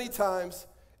 however, many times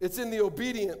it's in the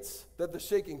obedience that the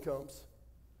shaking comes.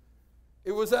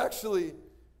 It was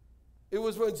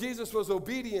when Jesus was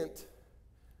obedient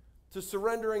to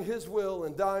surrendering his will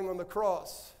and dying on the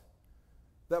cross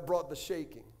that brought the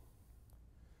shaking.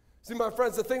 See, my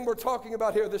friends, the thing we're talking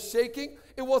about here, the shaking,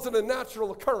 it wasn't a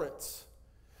natural occurrence.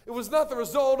 It was not the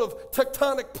result of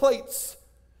tectonic plates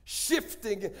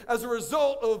shifting as a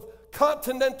result of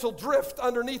continental drift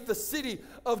underneath the city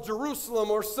of Jerusalem,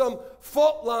 or some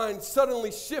fault line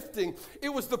suddenly shifting. It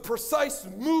was the precise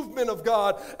movement of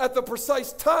God at the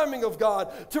precise timing of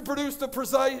God to produce the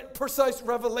precise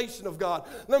revelation of God.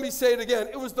 Let me say it again.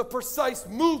 It was the precise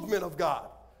movement of God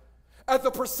at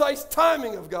the precise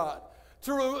timing of God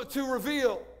to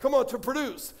reveal, to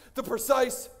produce the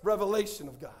precise revelation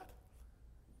of God.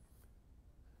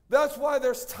 That's why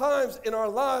there's times in our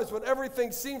lives when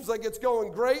everything seems like it's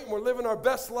going great and we're living our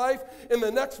best life. In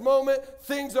the next moment,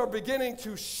 things are beginning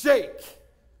to shake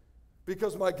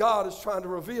because my God is trying to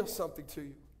reveal something to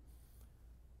you.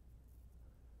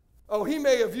 Oh, he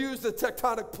may have used the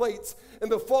tectonic plates and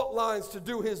the fault lines to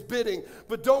do his bidding,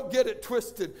 but don't get it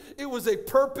twisted. It was a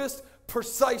purposed,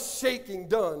 precise shaking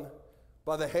done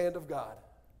by the hand of God.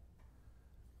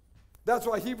 That's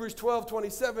why Hebrews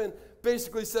 12:27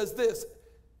 basically says this: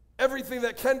 everything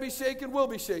that can be shaken will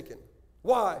be shaken.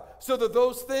 Why? So that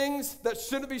those things that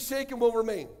shouldn't be shaken will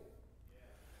remain.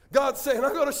 God's saying,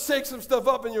 I'm going to shake some stuff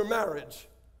up in your marriage.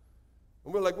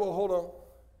 And we're like, well, hold on.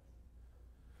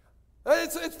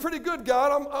 It's pretty good,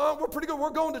 God. We're pretty good.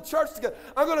 We're going to church together.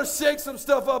 I'm going to shake some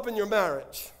stuff up in your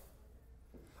marriage.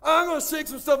 I'm going to shake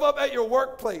some stuff up at your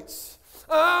workplace.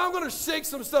 I'm going to shake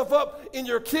some stuff up in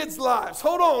your kids' lives.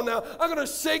 Hold on now. I'm going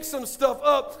to shake some stuff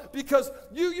up because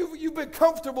you've been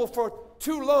comfortable for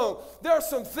too long. There are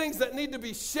some things that need to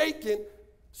be shaken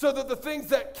so that the things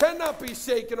that cannot be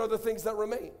shaken are the things that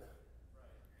remain.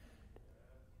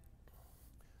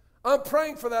 I'm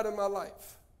praying for that in my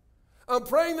life. I'm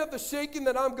praying that the shaking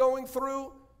that I'm going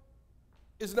through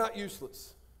is not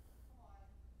useless.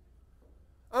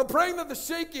 I'm praying that the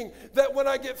shaking, that when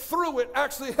I get through it,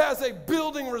 actually has a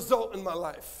building result in my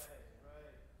life.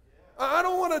 I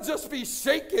don't want to just be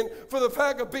shaken for the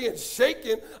fact of being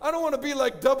shaken. I don't want to be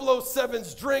like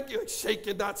 007's drink,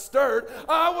 shaken, not stirred.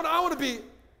 I want to be,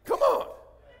 come on.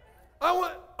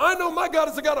 I know my God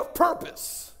is a God of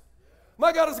purpose.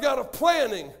 My God is a God of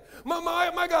planning.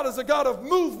 My God is a God of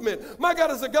movement. My God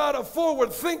is a God of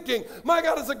forward thinking. My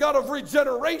God is a God of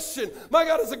regeneration. My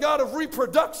God is a God of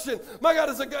reproduction. Our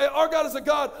God is a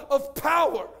God of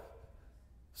power.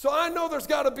 So I know there's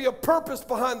got to be a purpose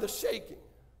behind the shaking.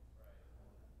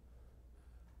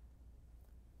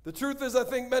 The truth is, I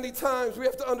think many times we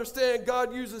have to understand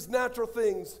God uses natural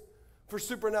things for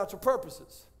supernatural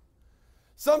purposes.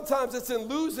 Sometimes it's in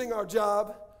losing our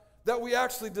job that we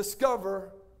actually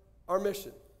discover our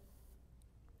mission.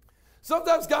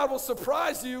 Sometimes God will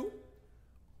surprise you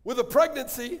with a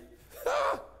pregnancy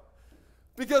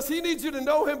because he needs you to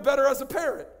know him better as a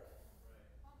parent.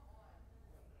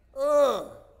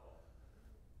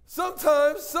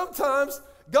 Sometimes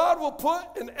God will put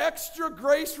an extra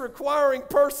grace requiring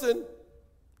person.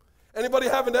 Anybody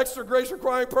have an extra grace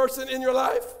requiring person in your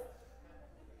life?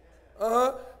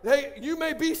 Hey, you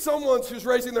may be someone who's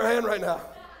raising their hand right now.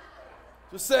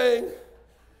 Just saying.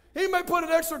 He may put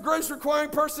an extra grace-requiring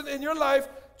person in your life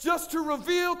just to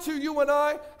reveal to you and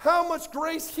I how much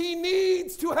grace he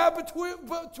needs to have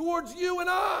towards you and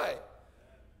I.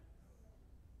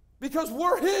 Because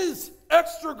we're his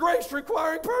extra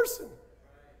grace-requiring person.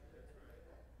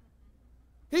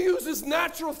 He uses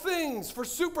natural things for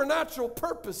supernatural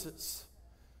purposes.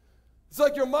 It's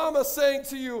like your mama saying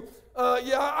to you,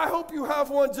 I hope you have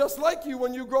one just like you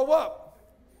when you grow up.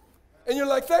 And you're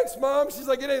like, thanks, Mom. She's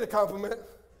like, it ain't a compliment.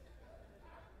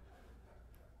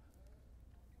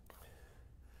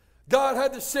 God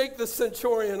had to shake the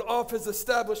centurion off his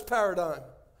established paradigm,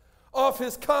 off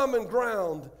his common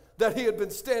ground that he had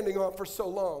been standing on for so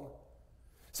long.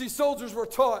 See, soldiers were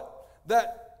taught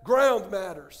that ground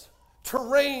matters,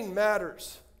 terrain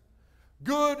matters.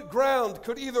 Good ground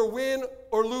could either win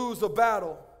or lose a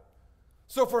battle.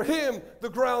 So for him, the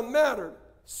ground mattered.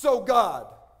 So God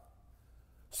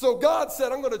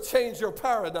said, I'm going to change your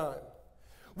paradigm.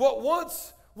 What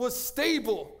once was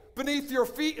stable beneath your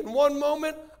feet in one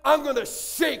moment, I'm going to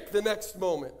shake the next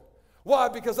moment. Why?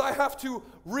 Because I have to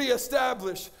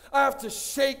reestablish. I have to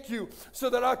shake you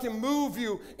so that I can move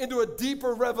you into a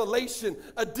deeper revelation,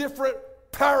 a different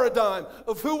paradigm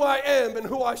of who I am and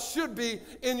who I should be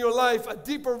in your life, a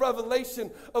deeper revelation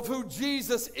of who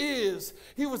Jesus is.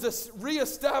 He was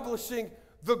reestablishing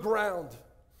the ground.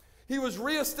 He was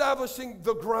reestablishing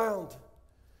the ground.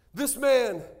 This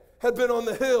man had been on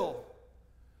the hill,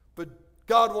 but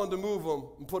God wanted to move him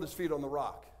and put his feet on the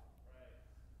rock.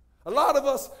 A lot of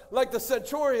us, like the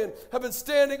centurion, have been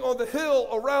standing on the hill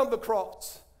around the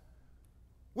cross.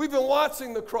 We've been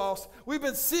watching the cross. We've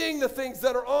been seeing the things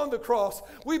that are on the cross.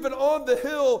 We've been on the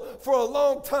hill for a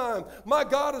long time. My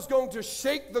God is going to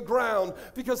shake the ground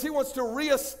because he wants to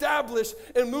reestablish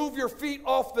and move your feet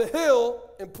off the hill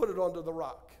and put it onto the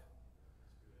rock.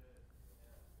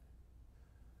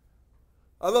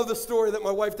 I love the story that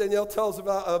my wife Danielle tells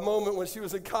about a moment when she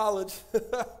was in college.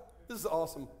 This is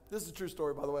awesome. This is a true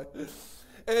story, by the way.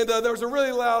 And there was a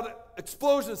really loud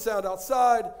explosion sound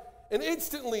outside. And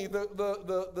instantly,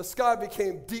 the sky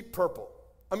became deep purple.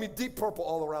 I mean, deep purple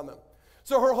all around them.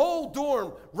 So her whole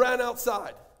dorm ran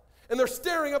outside. And they're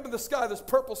staring up in the sky, this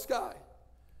purple sky.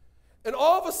 And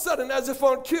all of a sudden, as if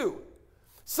on cue,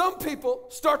 some people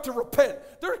start to repent.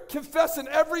 They're confessing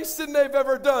every sin they've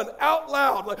ever done out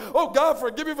loud. Like, oh, God,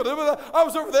 forgive me for that. I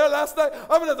was over there last night.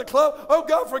 I've been at the club. Oh,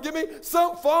 God, forgive me.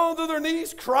 Some falling to their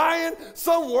knees crying.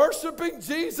 Some worshiping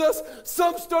Jesus.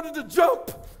 Some started to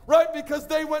jump, right? Because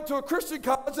they went to a Christian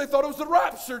college. They thought it was the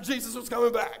rapture. Jesus was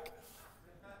coming back.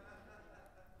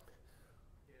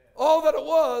 All that it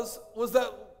was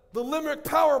that the Limerick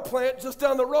power plant just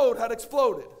down the road had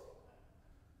exploded.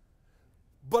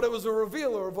 But it was a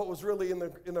revealer of what was really in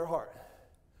their heart.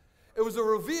 It was a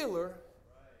revealer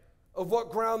of what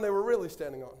ground they were really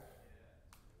standing on.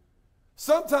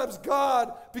 Sometimes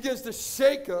God begins to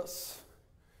shake us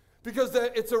because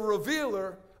it's a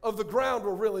revealer of the ground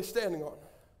we're really standing on.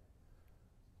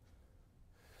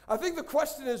 I think the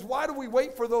question is, why do we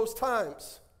wait for those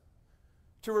times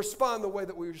to respond the way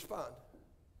that we respond?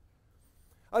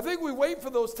 I think we wait for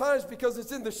those times because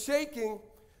it's in the shaking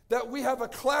that we have a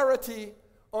clarity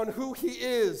on who he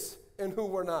is and who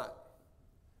we're not.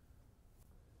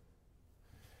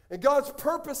 And God's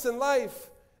purpose in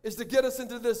life is to get us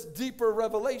into this deeper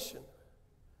revelation.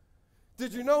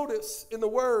 Did you notice in the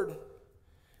word,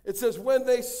 it says, when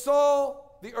they saw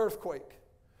the earthquake.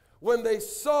 When they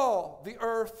saw the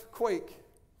earthquake.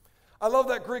 I love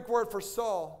that Greek word for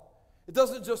saw. It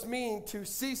doesn't just mean to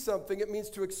see something, it means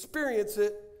to experience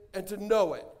it and to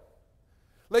know it.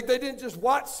 Like they didn't just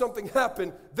watch something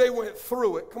happen, they went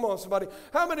through it. Come on, somebody.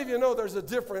 How many of you know there's a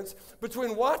difference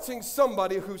between watching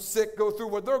somebody who's sick go through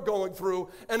what they're going through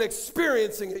and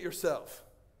experiencing it yourself?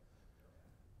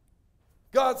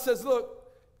 God says, look,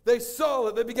 they saw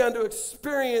it. They began to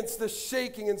experience the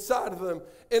shaking inside of them,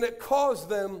 and it caused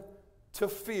them to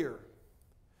fear.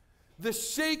 The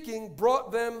shaking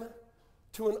brought them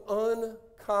to an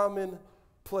uncommon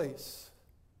place.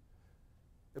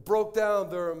 It broke down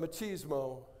their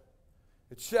machismo.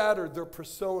 It shattered their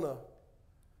persona.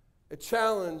 It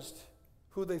challenged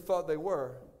who they thought they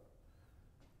were.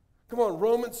 Come on,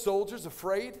 Roman soldiers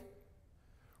afraid?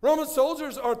 Roman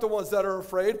soldiers aren't the ones that are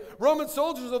afraid. Roman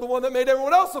soldiers are the one that made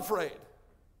everyone else afraid.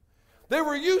 They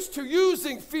were used to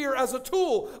using fear as a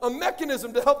tool, a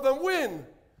mechanism to help them win.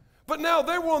 But now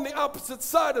they were on the opposite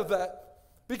side of that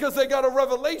because they got a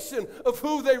revelation of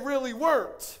who they really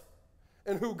weren't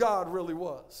and who God really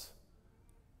was.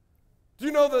 Do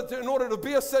you know that in order to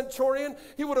be a centurion,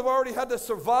 he would have already had to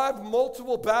survive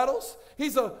multiple battles?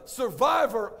 He's a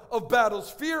survivor of battles.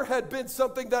 Fear had been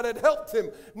something that had helped him.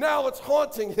 Now it's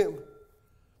haunting him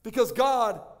because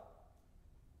God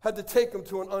had to take him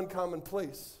to an uncommon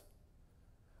place.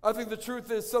 I think the truth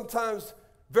is sometimes,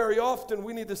 very often,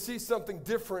 we need to see something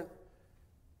different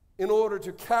in order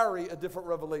to carry a different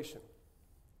revelation.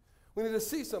 We need to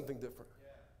see something different.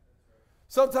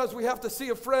 Sometimes we have to see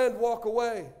a friend walk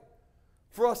away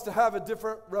for us to have a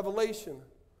different revelation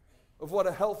of what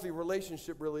a healthy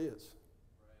relationship really is.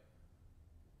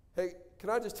 Hey, can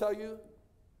I just tell you,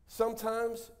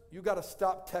 sometimes you got to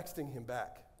stop texting him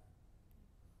back.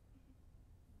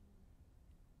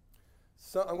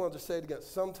 I'm going to just say it again.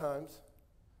 Sometimes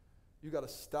you got to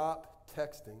stop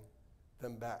texting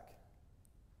them back.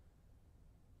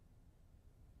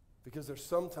 Because there's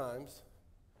sometimes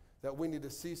that we need to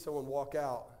see someone walk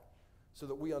out so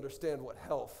that we understand what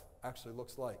health actually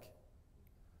looks like.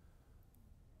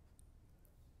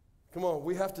 Come on,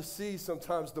 we have to see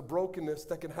sometimes the brokenness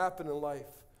that can happen in life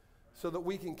so that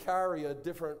we can carry a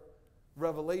different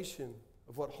revelation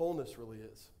of what wholeness really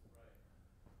is.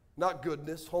 Not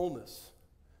goodness, wholeness.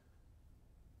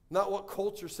 Not what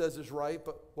culture says is right,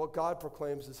 but what God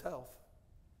proclaims is health.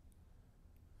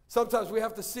 Sometimes we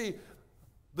have to see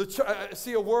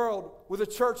a world with a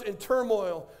church in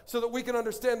turmoil so that we can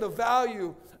understand the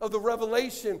value of the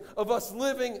revelation of us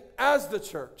living as the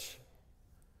church.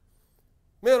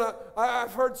 Man,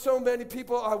 I've heard so many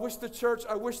people, I wish the church,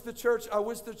 I wish the church, I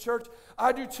wish the church.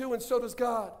 I do too, and so does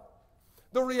God.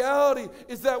 The reality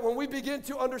is that when we begin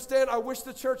to understand, I wish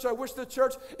the church,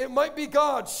 it might be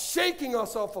God shaking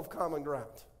us off of common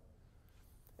ground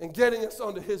and getting us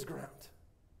onto his ground.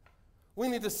 We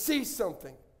need to see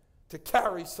something to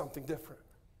carry something different.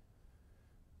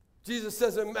 Jesus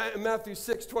says in Matthew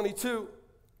 6:22,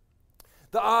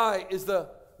 the eye is the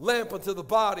lamp unto the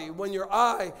body. When your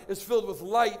eye is filled with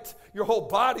light, your whole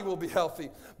body will be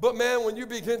healthy. But man, when you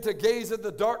begin to gaze at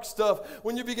the dark stuff,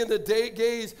 when you begin to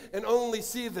gaze and only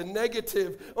see the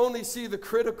negative, only see the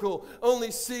critical,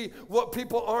 only see what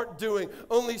people aren't doing,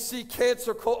 only see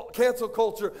cancel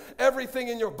culture, everything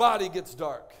in your body gets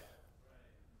dark.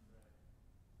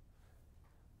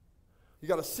 You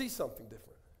got to see something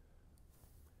different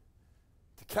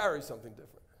to carry something different.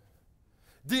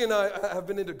 Dee and I have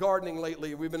been into gardening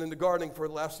lately. We've been into gardening for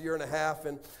the last year and a half.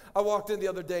 And I walked in the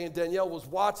other day, and Danielle was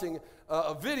watching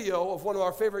a video of one of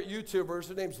our favorite YouTubers.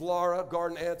 Her name's Laura,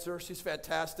 Garden Answer. She's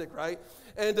fantastic, right?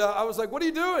 And I was like, what are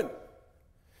you doing?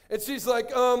 And she's like,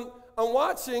 I'm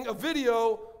watching a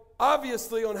video,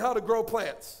 obviously, on how to grow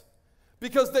plants.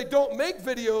 Because they don't make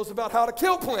videos about how to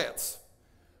kill plants.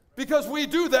 Because we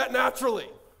do that naturally.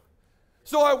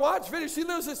 So I watch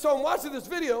videos. So I'm watching this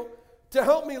video to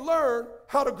help me learn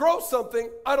how to grow something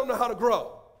I don't know how to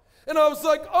grow. And I was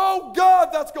like, oh God,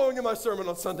 that's going in my sermon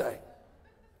on Sunday.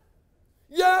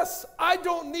 Yes, I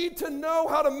don't need to know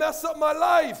how to mess up my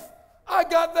life. I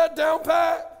got that down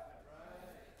pat.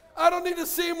 I don't need to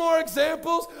see more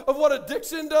examples of what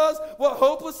addiction does, what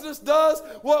hopelessness does,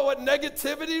 what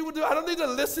negativity will do. I don't need to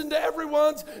listen to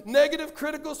everyone's negative,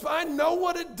 critical stuff. I know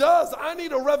what it does. I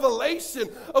need a revelation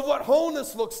of what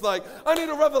wholeness looks like. I need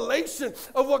a revelation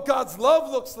of what God's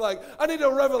love looks like. I need a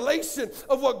revelation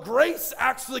of what grace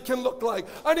actually can look like.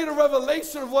 I need a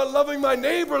revelation of what loving my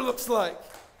neighbor looks like.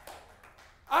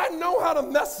 I know how to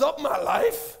mess up my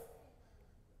life.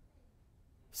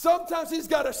 Sometimes he's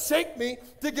got to shake me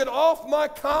to get off my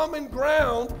common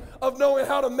ground of knowing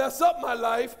how to mess up my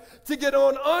life to get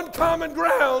on uncommon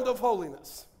ground of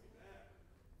holiness.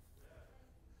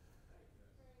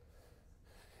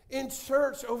 In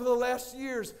church over the last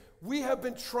years, we have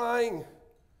been trying,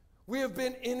 we have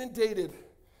been inundated,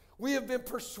 we have been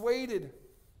persuaded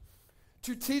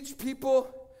to teach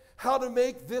people how to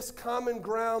make this common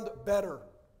ground better.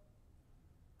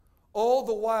 All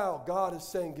the while, God is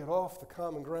saying, get off the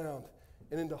common ground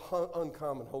and into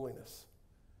uncommon holiness.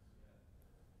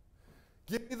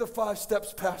 Give me the 5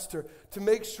 steps, Pastor, to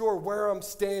make sure where I'm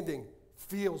standing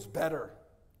feels better.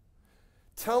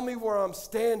 Tell me where I'm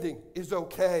standing is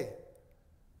okay.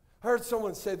 I heard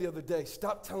someone say the other day,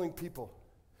 stop telling people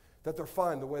that they're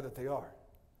fine the way that they are.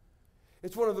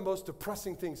 It's one of the most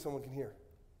depressing things someone can hear.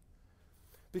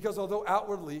 Because although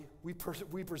outwardly we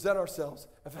present ourselves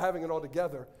as having it all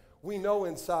together, we know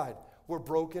inside we're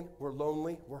broken, we're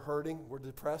lonely, we're hurting, we're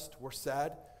depressed, we're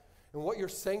sad. And what you're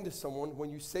saying to someone when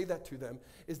you say that to them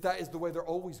is that is the way they're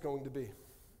always going to be.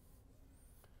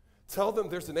 Tell them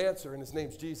there's an answer and his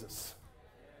name's Jesus.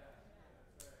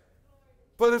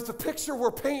 But if the picture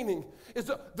we're painting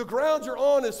is the ground you're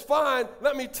on is fine,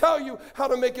 let me tell you how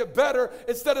to make it better.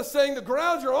 Instead of saying the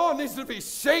ground you're on needs to be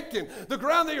shaken, the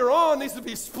ground that you're on needs to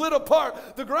be split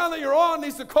apart, the ground that you're on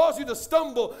needs to cause you to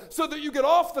stumble so that you get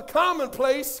off the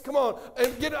commonplace, come on,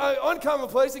 and get uncommon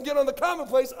place and get on the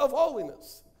commonplace of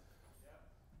holiness.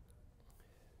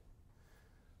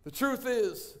 The truth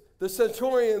is, the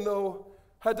centurion, though,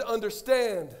 had to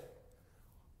understand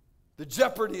the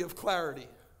jeopardy of clarity.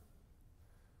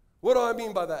 What do I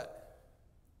mean by that?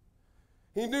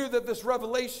 He knew that this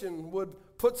revelation would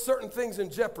put certain things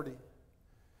in jeopardy.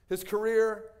 His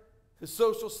career, his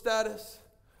social status,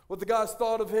 what the guys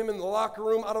thought of him in the locker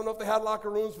room. I don't know if they had locker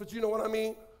rooms, but you know what I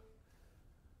mean.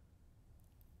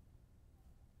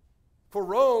 For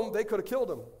Rome, they could have killed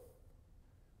him.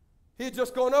 He had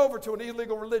just gone over to an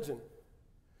illegal religion.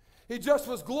 He just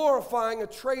was glorifying a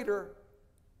traitor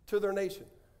to their nation.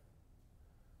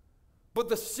 But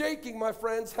the shaking, my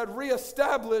friends, had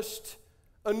reestablished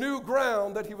a new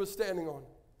ground that he was standing on.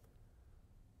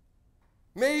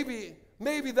 Maybe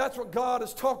that's what God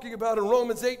is talking about in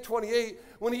Romans 8:28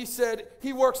 when he said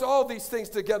he works all these things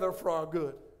together for our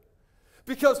good.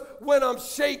 Because when I'm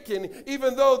shaken,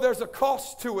 even though there's a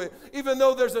cost to it, even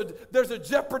though there's a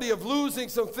jeopardy of losing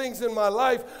some things in my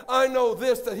life, I know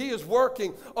this, that he is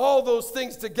working all those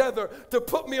things together to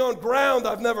put me on ground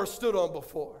I've never stood on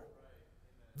before.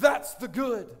 That's the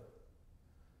good.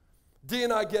 Dee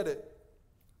and I get it.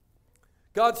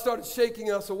 God started shaking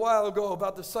us a while ago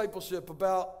about discipleship,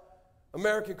 about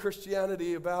American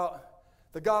Christianity, about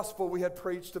the gospel we had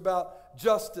preached, about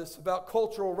justice, about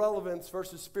cultural relevance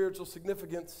versus spiritual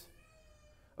significance,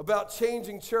 about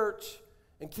changing church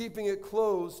and keeping it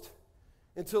closed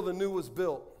until the new was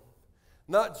built.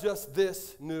 Not just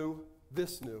this new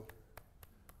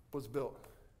was built.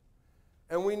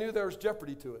 And we knew there was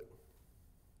jeopardy to it.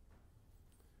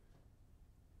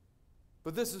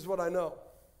 But this is what I know.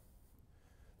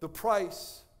 The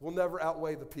price will never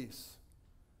outweigh the peace.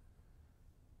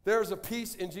 There's a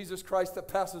peace in Jesus Christ that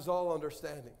passes all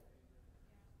understanding.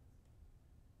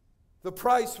 The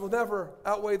price will never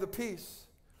outweigh the peace.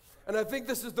 And I think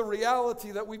this is the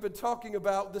reality that we've been talking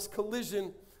about, this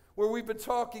collision where we've been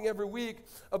talking every week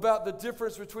about the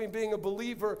difference between being a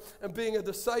believer and being a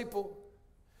disciple.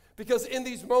 Because in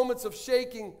these moments of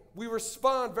shaking, we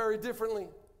respond very differently.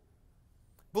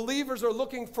 Believers are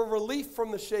looking for relief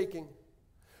from the shaking,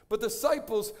 but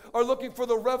disciples are looking for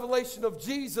the revelation of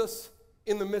Jesus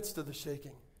in the midst of the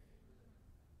shaking.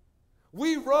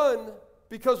 We run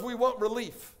because we want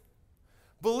relief,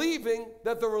 believing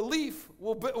that the relief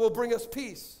will bring us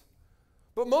peace.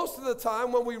 But most of the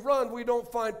time when we run, we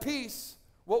don't find peace.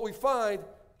 What we find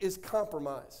is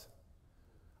compromise,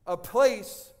 a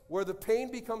place where the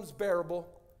pain becomes bearable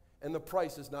and the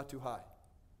price is not too high.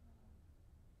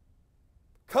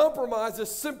 Compromise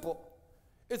is simple.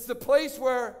 It's the place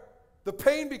where the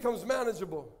pain becomes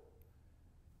manageable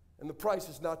and the price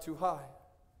is not too high.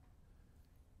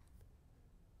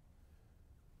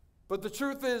 But the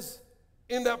truth is,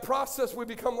 in that process, we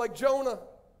become like Jonah.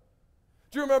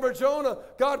 Do you remember Jonah?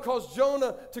 God calls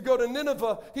Jonah to go to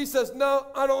Nineveh. He says, no,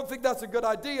 I don't think that's a good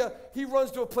idea. He runs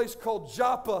to a place called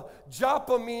Joppa.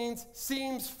 Joppa means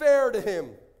seems fair to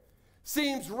him,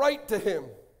 seems right to him.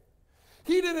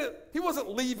 He wasn't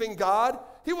leaving God.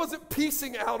 He wasn't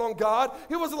piecing out on God.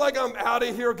 He wasn't like, I'm out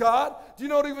of here, God. Do you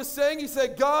know what he was saying? He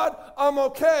said, God, I'm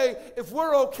okay if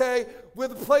we're okay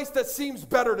with a place that seems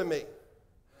better to me.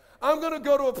 I'm going to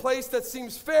go to a place that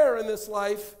seems fair in this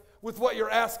life with what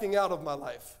you're asking out of my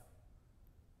life.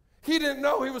 He didn't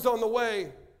know he was on the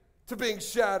way to being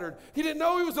shattered. He didn't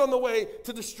know he was on the way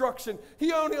to destruction.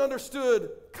 He only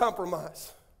understood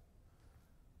compromise.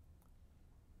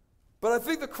 But I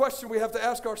think the question we have to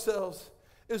ask ourselves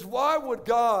is, why would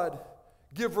God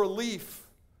give relief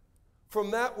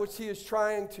from that which he is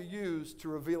trying to use to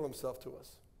reveal himself to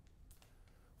us?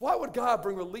 Why would God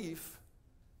bring relief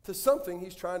to something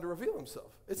he's trying to reveal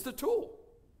himself? It's the tool.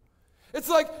 It's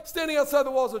like standing outside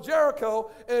the walls of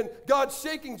Jericho and God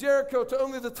shaking Jericho to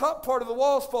only the top part of the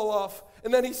walls fall off,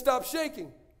 and then he stops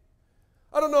shaking.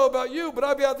 I don't know about you, but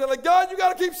I'd be out there like, God, you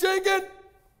got to keep shaking.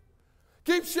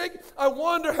 Keep shaking. I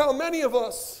wonder how many of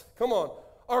us, come on,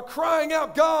 are crying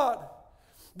out, God,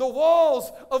 the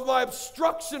walls of my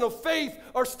obstruction of faith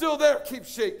are still there. Keep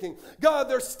shaking. God,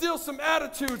 there's still some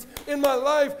attitudes in my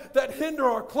life that hinder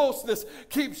our closeness.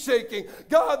 Keep shaking.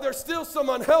 God, there's still some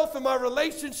unhealth in my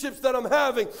relationships that I'm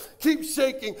having. Keep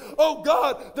shaking. Oh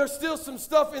God, there's still some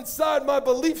stuff inside my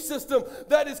belief system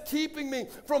that is keeping me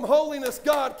from holiness.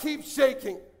 God, keep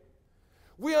shaking.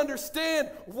 We understand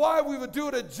why we would do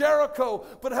it at Jericho,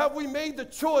 but have we made the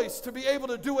choice to be able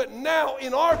to do it now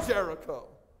in our Jericho?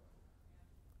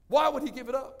 Why would he give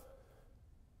it up?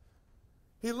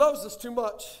 He loves us too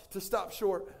much to stop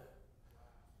short.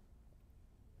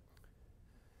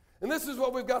 And this is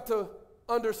what we've got to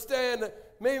understand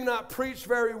that may not preach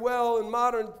very well in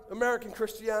modern American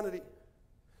Christianity.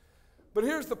 But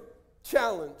here's the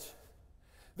challenge.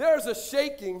 There's a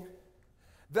shaking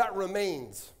that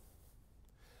remains.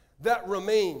 That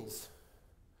remains.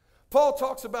 Paul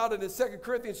talks about it in 2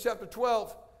 Corinthians chapter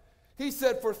 12. He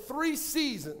said, for 3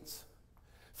 seasons,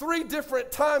 3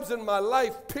 different times in my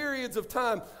life, periods of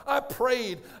time, I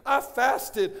prayed, I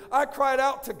fasted, I cried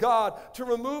out to God to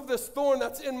remove this thorn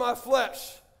that's in my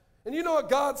flesh. And you know what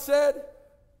God said?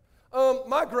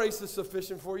 My grace is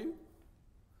sufficient for you.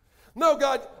 No,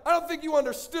 God, I don't think you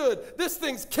understood. This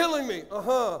thing's killing me.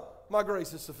 My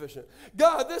grace is sufficient.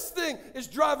 God, this thing is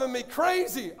driving me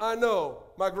crazy. I know,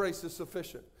 my grace is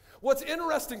sufficient. What's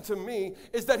interesting to me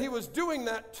is that he was doing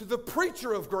that to the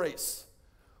preacher of grace.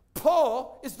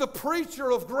 Paul is the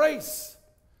preacher of grace.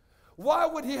 Why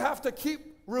would he have to keep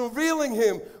revealing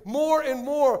him more and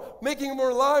more, making him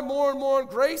rely more and more on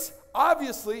grace?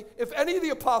 Obviously, if any of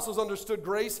the apostles understood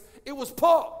grace, it was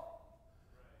Paul.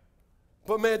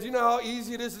 But man, do you know how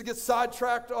easy it is to get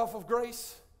sidetracked off of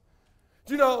grace?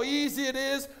 Do you know how easy it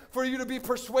is for you to be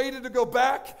persuaded to go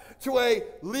back to a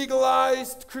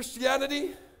legalized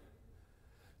Christianity?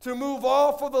 To move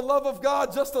off of the love of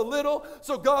God just a little.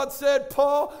 So God said,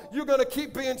 Paul, you're going to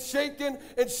keep being shaken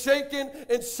and shaken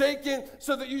and shaken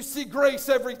so that you see grace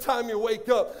every time you wake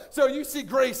up. So you see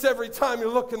grace every time you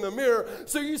look in the mirror.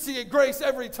 So you see grace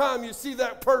every time you see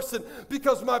that person,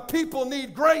 because my people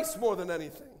need grace more than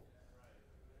anything.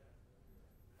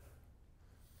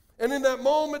 And in that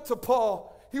moment to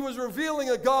Paul, he was revealing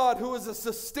a God who is a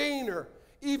sustainer,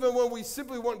 even when we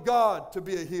simply want God to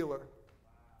be a healer.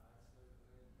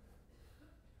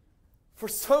 For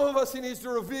some of us, he needs to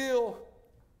reveal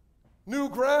new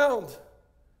ground,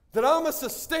 that I'm a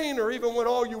sustainer even when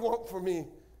all you want from me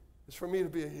is for me to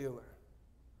be a healer.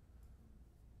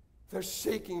 There's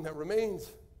shaking that remains.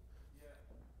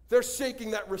 There's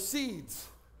shaking that recedes.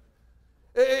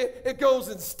 It goes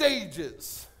in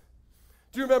stages.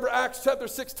 Do you remember Acts chapter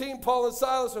 16? Paul and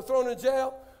Silas are thrown in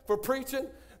jail for preaching.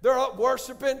 They're up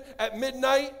worshiping at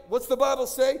midnight. What's the Bible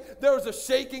say? There was a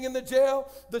shaking in the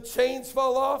jail. The chains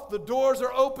fell off. The doors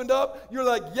are opened up. You're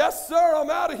like, yes, sir, I'm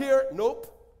out of here. Nope.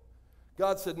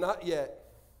 God said, not yet.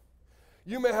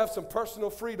 You may have some personal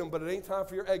freedom, but it ain't time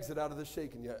for your exit out of this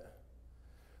shaking yet.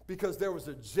 Because there was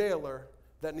a jailer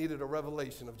that needed a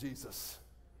revelation of Jesus.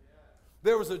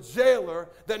 There was a jailer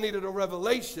that needed a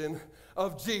revelation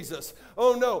of Jesus.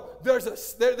 Oh no, they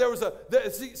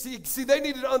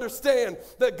needed to understand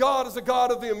that God is a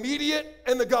God of the immediate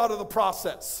and the God of the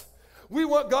process. We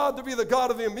want God to be the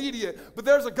God of the immediate, but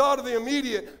there's a God of the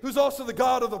immediate who's also the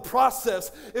God of the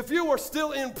process. If you are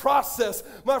still in process,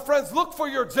 my friends, look for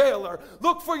your jailer.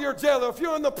 Look for your jailer. If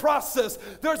you're in the process,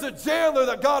 there's a jailer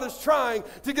that God is trying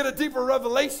to get a deeper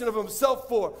revelation of himself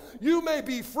for. You may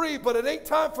be free, but it ain't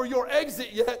time for your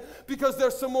exit yet, because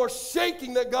there's some more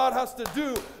shaking that God has to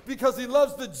do, because he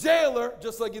loves the jailer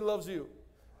just like he loves you.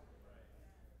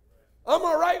 I'm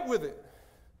all right with it.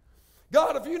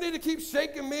 God, if you need to keep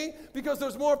shaking me because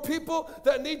there's more people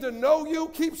that need to know you,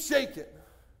 keep shaking.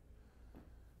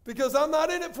 Because I'm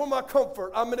not in it for my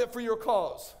comfort. I'm in it for your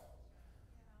cause.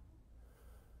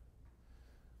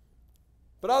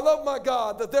 But I love my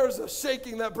God that there's a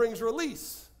shaking that brings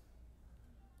release.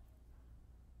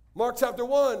 Mark chapter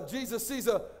 1, Jesus sees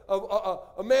a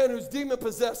man who's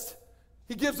demon-possessed.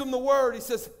 He gives him the word. He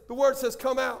says, the word says,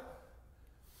 come out.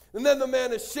 And then the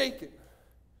man is shaken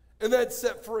and then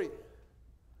set free.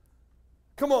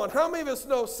 Come on, how many of us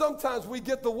know sometimes we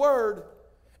get the word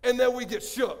and then we get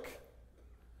shook?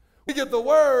 We get the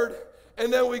word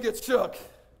and then we get shook.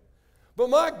 But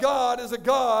my God is a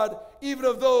God even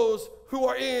of those who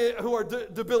are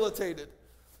debilitated.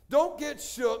 Don't get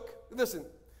shook. Listen,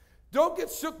 don't get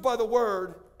shook by the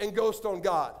word and ghost on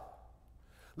God.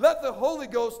 Let the Holy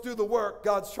Ghost do the work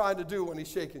God's trying to do when he's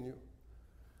shaking you.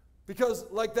 Because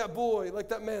like that boy, like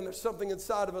that man, there's something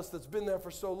inside of us that's been there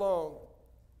for so long.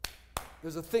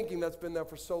 There's a thinking that's been there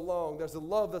for so long. There's a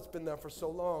love that's been there for so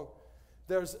long.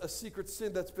 There's a secret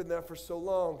sin that's been there for so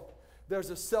long.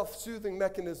 There's a self-soothing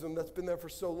mechanism that's been there for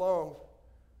so long.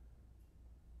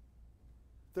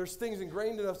 There's things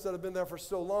ingrained in us that have been there for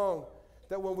so long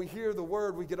that when we hear the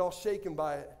word, we get all shaken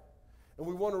by it. And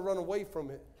we want to run away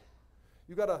from it.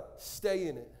 You got to stay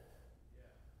in it.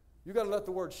 You got to let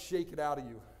the word shake it out of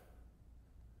you.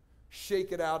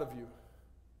 Shake it out of you.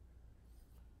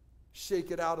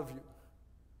 Shake it out of you.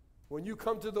 When you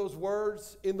come to those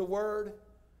words in the word,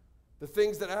 the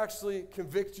things that actually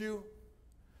convict you,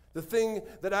 the thing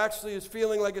that actually is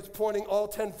feeling like it's pointing all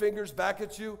 10 fingers back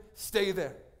at you, stay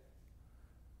there.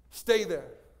 Stay there.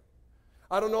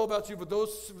 I don't know about you, but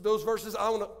those verses, I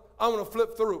want to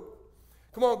flip through.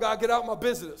 Come on, God, get out my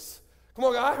business. Come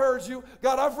on, God, I heard you.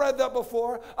 God, I've read that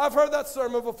before. I've heard that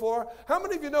sermon before. How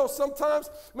many of you know sometimes,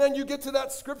 man, you get to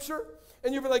that scripture,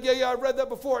 and you'll be like, yeah, I read that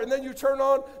before. And then you turn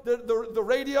on the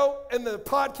radio and the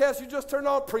podcast you just turned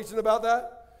on, preaching about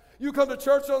that. You come to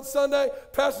church on Sunday,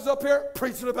 pastor's up here,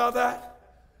 preaching about that.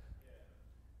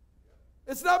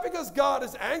 It's not because God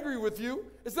is angry with you.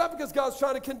 It's not because God's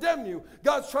trying to condemn you.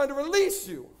 God's trying to release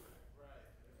you.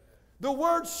 The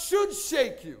word should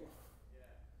shake you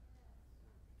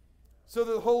so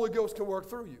that the Holy Ghost can work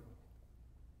through you.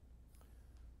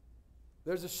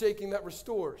 There's a shaking that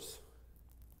restores.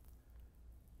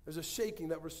 There's a shaking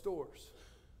that restores.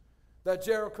 That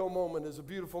Jericho moment is a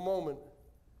beautiful moment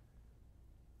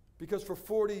because for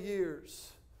 40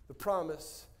 years, the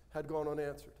promise had gone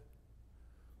unanswered.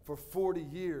 For 40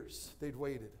 years, they'd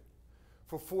waited.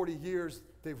 For 40 years,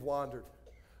 they've wandered.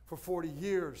 For 40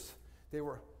 years, they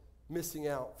were missing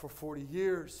out. For 40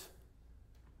 years,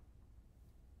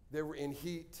 they were in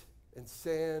heat and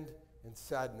sand and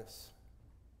sadness.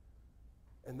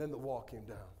 And then the wall came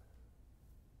down.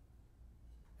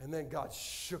 And then God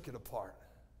shook it apart.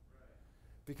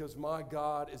 Because my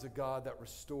God is a God that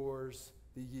restores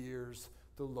the years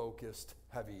the locusts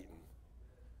have eaten.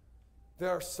 There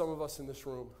are some of us in this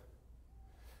room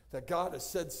that God has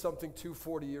said something to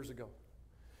 40 years ago.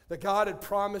 That God had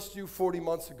promised you 40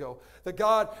 months ago. That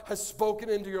God has spoken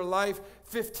into your life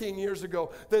 15 years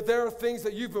ago. That there are things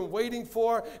that you've been waiting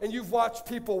for and you've watched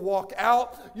people walk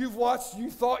out. You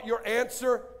thought your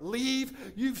answer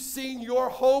leave. You've seen your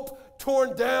hope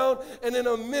torn down. And in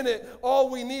a minute, all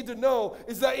we need to know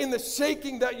is that in the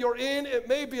shaking that you're in, it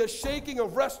may be a shaking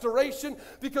of restoration,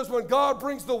 because when God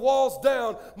brings the walls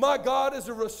down, my God is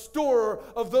a restorer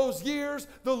of those years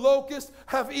the locusts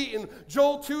have eaten.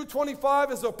 Joel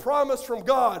 2:25 is a promise from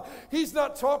God. He's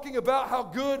not talking about how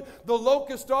good the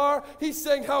locusts are. He's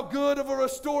saying how good of a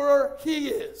restorer He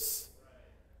is.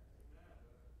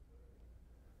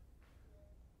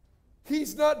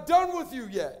 He's not done with you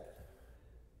yet,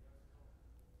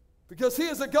 because He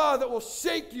is a God that will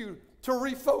shake you to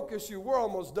refocus you. We're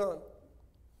almost done.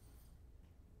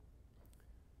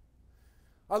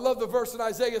 I love the verse in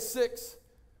Isaiah 6,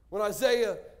 when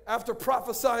Isaiah, after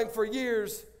prophesying for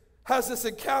years, has this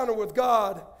encounter with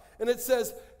God, and it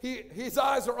says his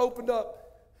eyes are opened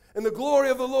up, and the glory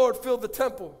of the Lord filled the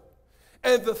temple,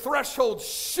 and the threshold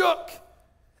shook,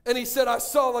 and he said, I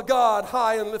saw a God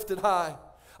high and lifted high.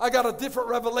 I got a different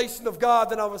revelation of God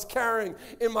than I was carrying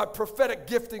in my prophetic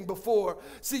gifting before.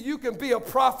 See, you can be a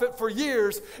prophet for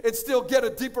years and still get a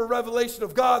deeper revelation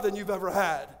of God than you've ever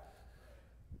had.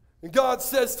 And God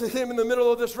says to him in the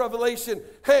middle of this revelation,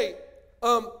 hey,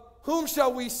 whom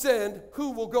shall we send?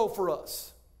 Who will go for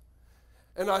us?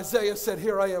 And Isaiah said,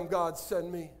 here I am, God,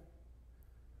 send me.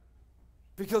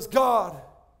 Because God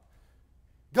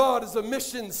is a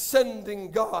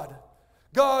mission-sending God.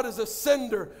 God is a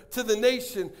sender to the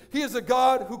nation. He is a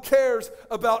God who cares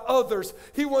about others.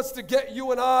 He wants to get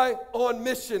you and I on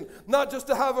mission, not just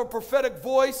to have a prophetic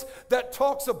voice that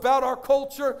talks about our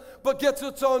culture, but gets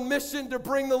its own mission to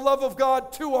bring the love of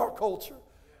God to our culture.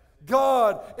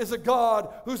 God is a God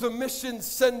who's a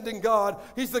mission-sending God.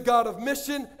 He's the God of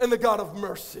mission and the God of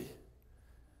mercy.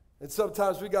 And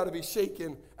sometimes we got to be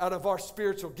shaken out of our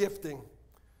spiritual gifting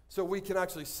so we can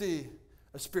actually see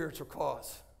a spiritual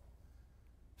cause.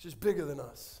 It's just bigger than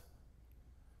us.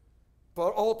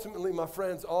 But ultimately, my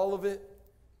friends, all of it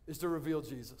is to reveal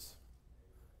Jesus.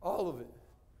 All of it.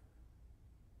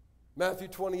 Matthew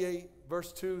 28,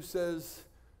 verse 2 says,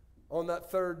 on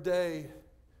that third day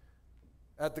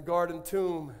at the garden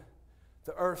tomb,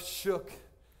 the earth shook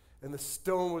and the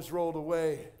stone was rolled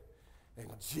away and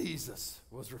Jesus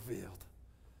was revealed.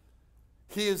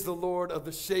 He is the Lord of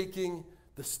the shaking,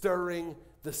 the stirring,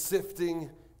 the sifting,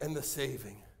 and the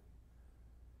saving.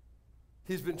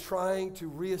 He's been trying to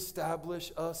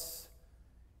reestablish us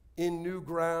in new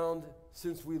ground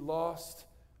since we lost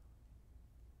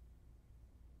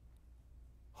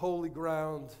holy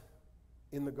ground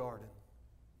in the garden.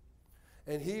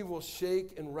 And He will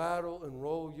shake and rattle and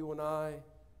roll you and I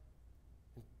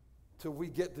till we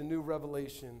get the new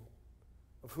revelation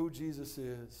of who Jesus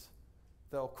is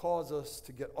that will cause us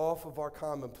to get off of our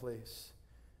commonplace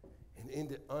and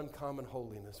into uncommon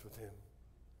holiness with Him.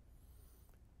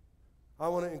 I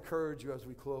want to encourage you as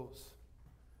we close.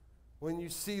 When you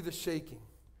see the shaking,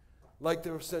 like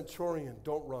the centurion,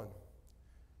 don't run.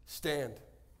 Stand.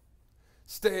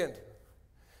 Stand.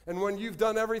 And when you've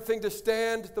done everything to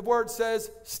stand, the word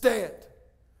says, stand.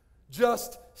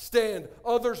 Just stand.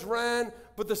 Others ran,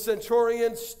 but the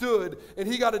centurion stood, and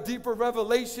he got a deeper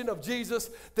revelation of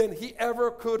Jesus than he ever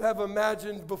could have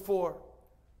imagined before.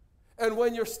 And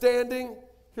when you're standing,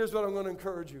 here's what I'm going to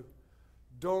encourage you.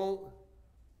 Don't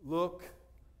look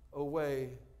away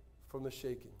from the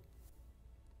shaking.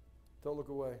 Don't look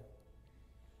away.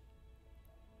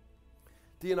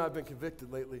 Dee and I have been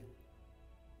convicted lately.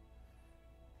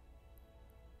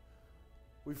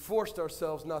 We've forced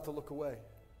ourselves not to look away.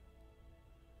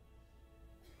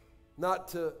 Not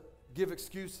to give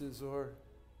excuses or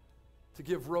to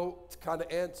give rote kind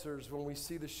of answers when we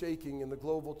see the shaking in the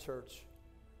global church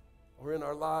or in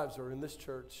our lives or in this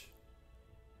church.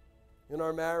 In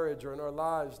our marriage or in our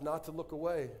lives, not to look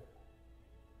away.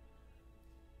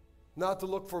 Not to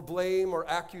look for blame or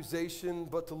accusation,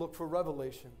 but to look for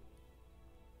revelation.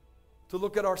 To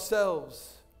look at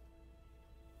ourselves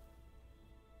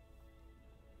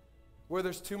where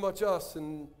there's too much us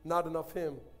and not enough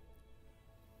Him.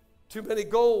 Too many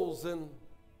goals and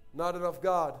not enough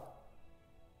God.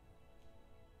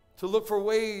 To look for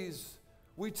ways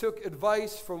we took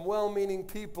advice from well-meaning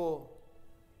people,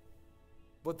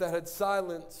 but that had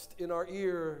silenced in our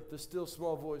ear the still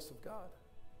small voice of God.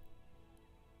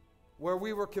 Where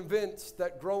we were convinced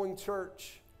that growing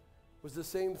church was the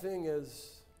same thing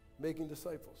as making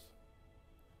disciples.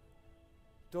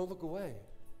 Don't look away.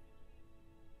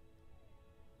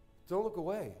 Don't look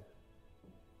away.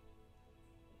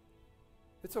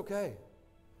 It's okay.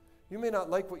 You may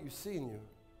not like what you see in you,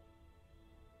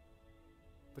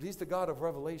 but He's the God of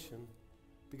revelation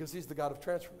because He's the God of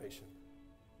transformation.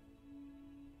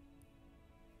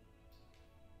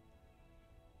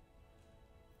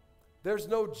 There's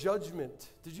no judgment.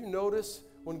 Did you notice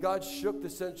when God shook the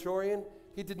centurion,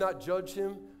 he did not judge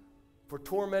him for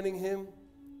tormenting him,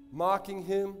 mocking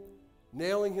him,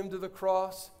 nailing him to the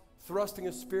cross, thrusting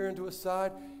a spear into his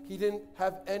side. He didn't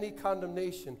have any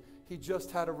condemnation. He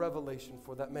just had a revelation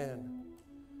for that man.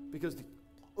 Because the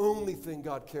only thing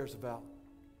God cares about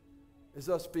is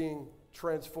us being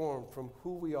transformed from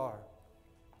who we are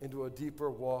into a deeper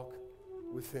walk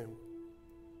with him.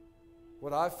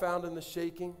 What I found in the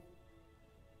shaking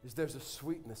is there's a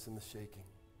sweetness in the shaking.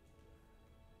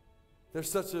 There's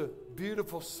such a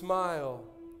beautiful smile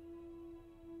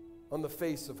on the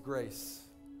face of grace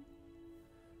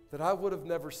that I would have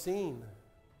never seen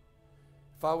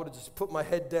if I would have just put my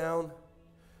head down,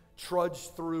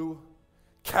 trudged through,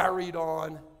 carried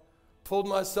on, pulled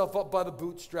myself up by the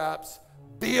bootstraps.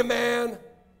 Be a man,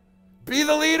 be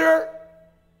the leader,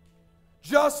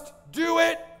 just do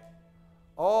it.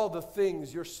 All the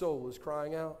things your soul is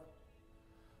crying out.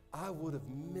 I would have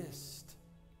missed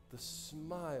the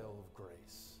smile of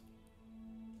grace,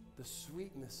 the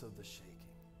sweetness of the shaking,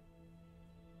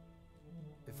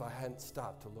 if I hadn't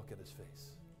stopped to look at his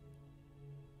face.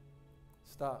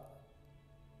 Stop.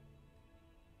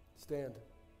 Stand.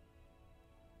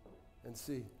 And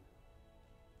see.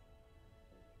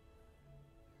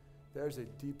 There's a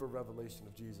deeper revelation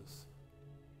of Jesus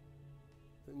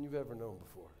than you've ever known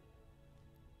before.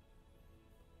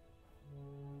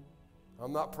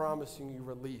 I'm not promising you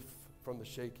relief from the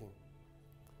shaking,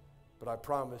 but I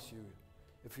promise you,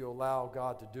 if you allow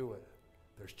God to do it,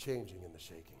 there's changing in the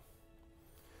shaking.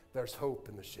 There's hope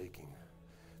in the shaking.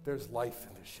 There's life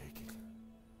in the shaking.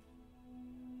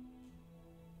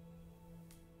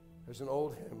 There's an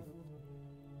old hymn.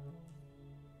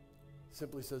 It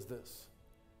simply says this: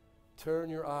 turn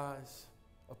your eyes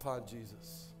upon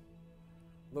Jesus.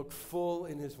 Look full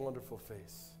in his wonderful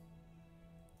face,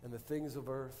 and the things of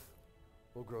earth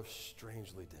will grow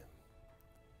strangely dim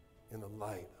in the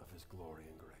light of his glory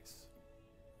and grace.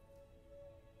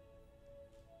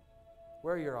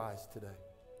 Where are your eyes today?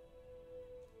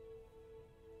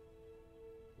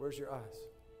 Where's your eyes?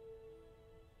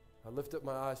 I lift up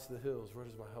my eyes to the hills. Where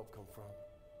does my help come from?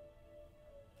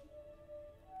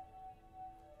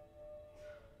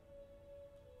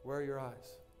 Where are your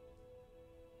eyes?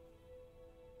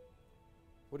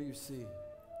 What do you see?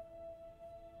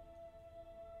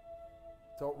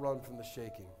 Don't run from the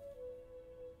shaking.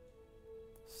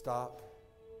 Stop,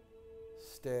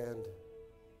 stand,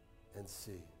 and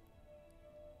see.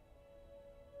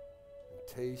 And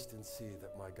taste and see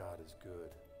that my God is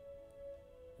good,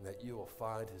 and that you will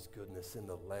find his goodness in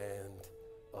the land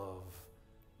of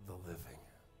the living.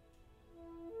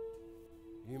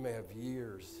 You may have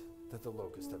years that the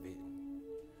locusts have eaten.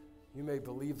 You may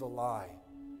believe the lie.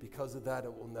 Because of that,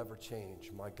 it will never change.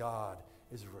 My God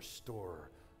is a restorer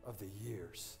of the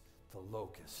years the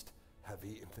locust have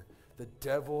eaten. The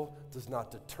devil does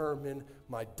not determine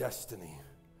my destiny.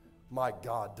 My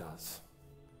God does.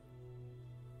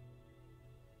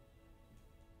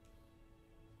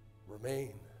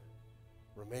 Remain,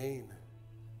 remain,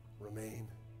 remain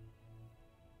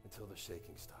until the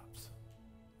shaking stops.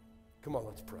 Come on,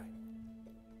 let's pray.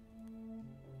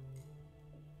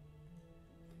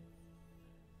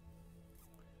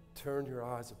 Turn your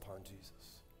eyes upon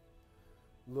Jesus.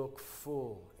 Look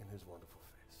full in his wonderful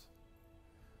face.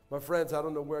 My friends, I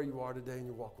don't know where you are today in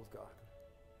your walk with God.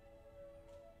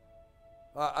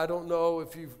 I don't know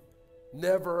if you've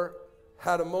never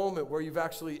had a moment where you've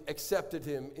actually accepted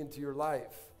him into your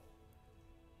life.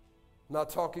 I'm not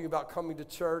talking about coming to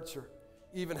church or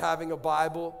even having a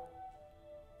Bible,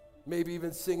 maybe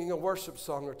even singing a worship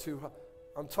song or two.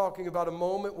 I'm talking about a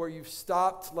moment where you've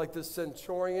stopped like the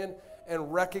centurion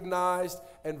and recognized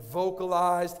and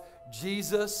vocalized,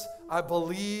 Jesus, I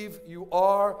believe you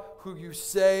are who you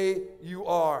say you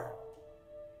are,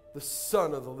 the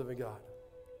Son of the living God.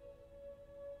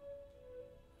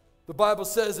 The Bible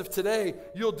says if today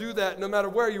you'll do that, no matter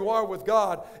where you are with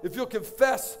God, if you'll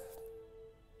confess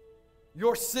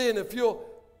your sin, if you'll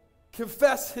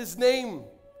confess his name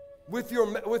with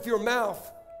your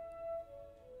mouth,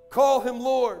 call him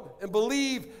Lord, and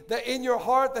believe that in your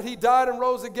heart that he died and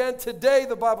rose again, today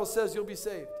the Bible says you'll be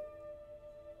saved.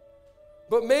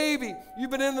 But maybe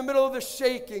you've been in the middle of the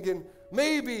shaking, and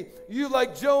maybe you,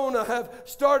 like Jonah, have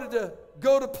started to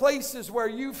go to places where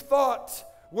you thought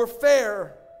were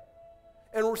fair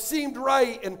and seemed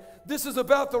right, and this is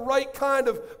about the right kind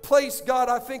of place, God,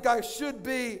 I think I should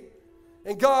be.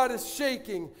 And God is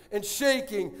shaking and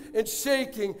shaking and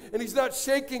shaking. And he's not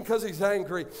shaking because he's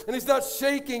angry. And he's not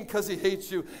shaking because he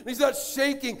hates you. And he's not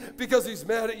shaking because he's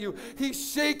mad at you.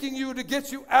 He's shaking you to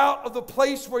get you out of the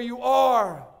place where you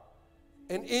are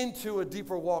and into a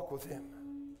deeper walk with him.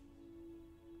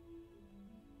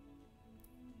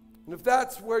 And if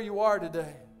that's where you are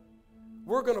today,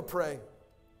 we're going to pray.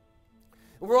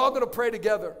 And we're all going to pray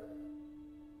together.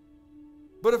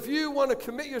 But if you want to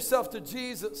commit yourself to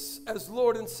Jesus as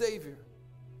Lord and Savior,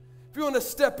 if you want to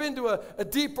step into a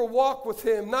deeper walk with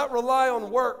Him, not rely on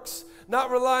works,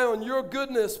 not rely on your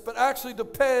goodness, but actually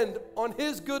depend on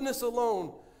His goodness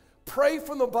alone, pray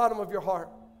from the bottom of your heart.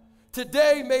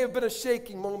 Today may have been a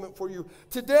shaking moment for you.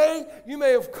 Today, you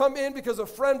may have come in because a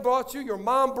friend brought you, your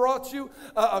mom brought you,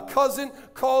 a cousin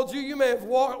called you. You may have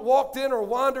walked in or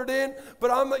wandered in,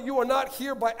 but you are not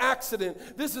here by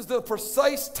accident. This is the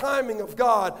precise timing of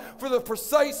God, for the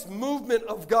precise movement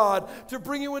of God, to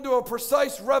bring you into a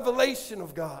precise revelation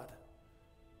of God.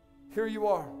 Here you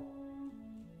are.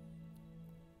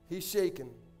 He's shaken.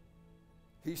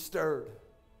 He's stirred.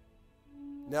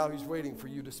 Now He's waiting for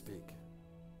you to speak.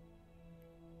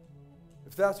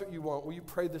 If that's what you want, will you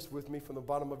pray this with me from the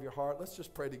bottom of your heart? Let's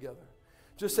just pray together.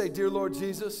 Just say, Dear Lord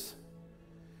Jesus,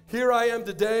 here I am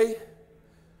today.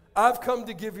 I've come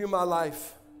to give you my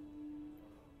life.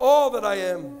 All that I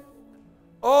am,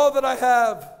 all that I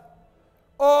have,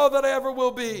 all that I ever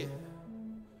will be,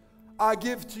 I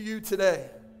give to you today.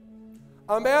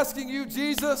 I'm asking you,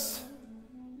 Jesus,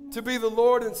 to be the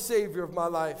Lord and Savior of my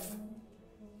life.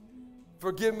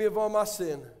 Forgive me of all my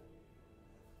sin.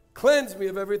 Cleanse me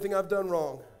of everything I've done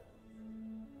wrong.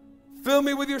 Fill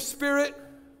me with your Spirit.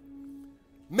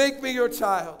 Make me your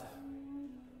child.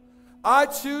 I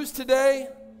choose today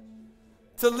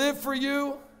to live for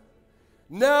you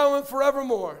now and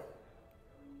forevermore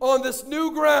on this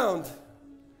new ground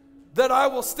that I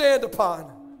will stand upon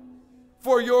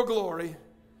for your glory.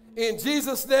 In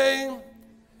Jesus' name,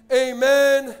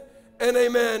 amen and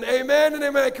amen. Amen and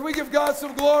amen. Can we give God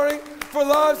some glory for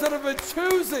lives that have been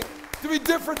choosing to be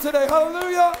different today?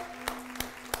 Hallelujah.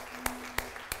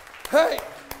 Hey,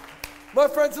 my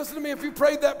friends, listen to me. If you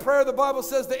prayed that prayer, the Bible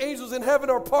says the angels in heaven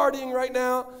are partying right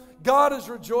now. God is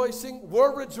rejoicing.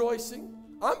 We're rejoicing.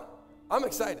 I'm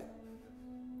excited.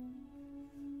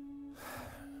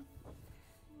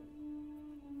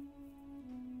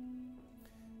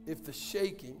 If the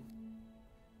shaking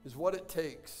is what it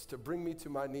takes to bring me to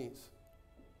my knees,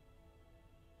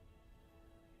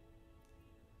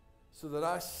 so that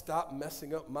I stop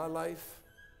messing up my life,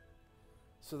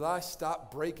 so that I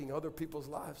stop breaking other people's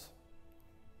lives,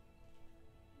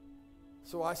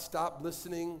 so I stop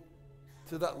listening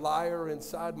to that liar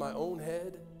inside my own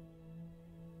head.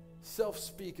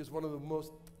 Self-speak is one of the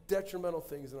most detrimental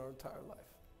things in our entire life.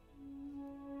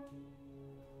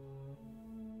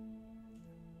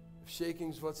 If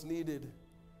shaking is what's needed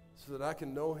so that I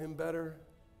can know Him better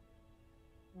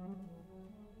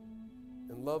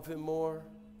and love Him more,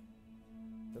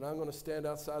 then I'm going to stand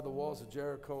outside the walls of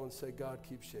Jericho and say, God,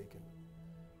 keep shaking.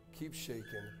 Keep shaking.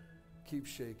 Keep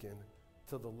shaking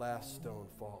till the last stone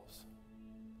falls.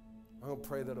 I'm going to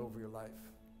pray that over your life.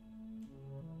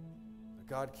 That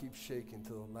God keeps shaking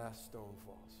till the last stone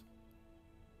falls.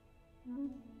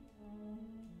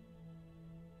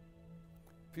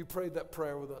 If you prayed that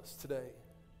prayer with us today,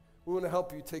 we want to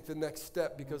help you take the next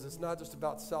step, because it's not just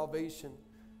about salvation.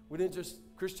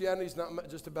 Christianity is not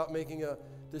just about making a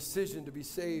decision to be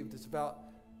saved. It's about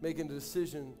making a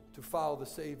decision to follow the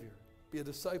Savior, be a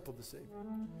disciple of the Savior.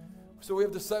 So we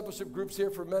have discipleship groups here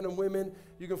for men and women.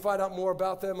 You can find out more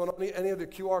about them on any of the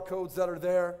QR codes that are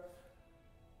there.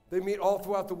 They meet all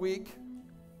throughout the week.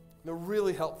 They're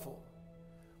really helpful.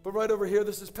 But right over here,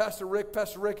 this is Pastor Rick.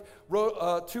 Pastor Rick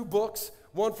wrote 2 books,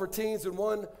 one for teens and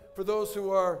one for those who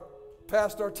are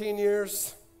past our teen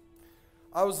years.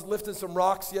 I was lifting some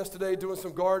rocks yesterday, doing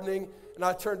some gardening, and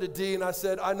I turned to Dee and I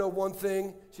said, I know one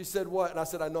thing. She said, what? And I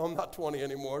said, I know I'm not 20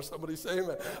 anymore. Somebody say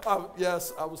amen.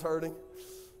 Yes, I was hurting.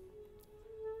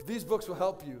 But these books will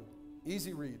help you.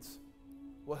 Easy reads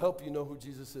will help you know who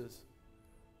Jesus is.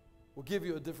 Will give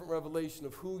you a different revelation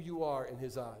of who you are in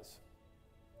His eyes.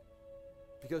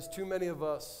 Because too many of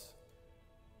us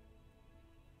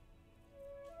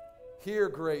hear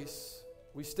grace.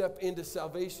 We step into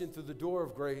salvation through the door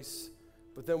of grace,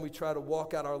 but then we try to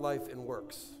walk out our life in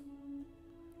works.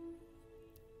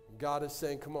 God is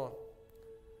saying, come on.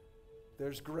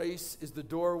 There's grace is the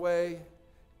doorway.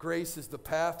 Grace is the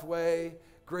pathway.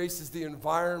 Grace is the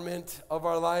environment of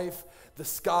our life. The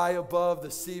sky above, the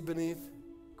sea beneath.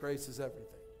 Grace is everything.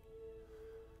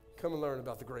 Come and learn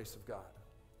about the grace of God.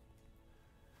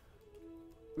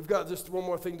 We've got just one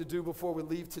more thing to do before we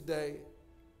leave today.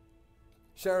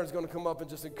 Sharon's going to come up and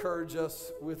just encourage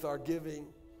us with our giving.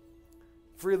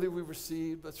 Freely we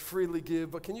receive, let's freely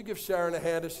give. But can you give Sharon a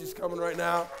hand as she's coming right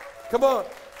now? Come on.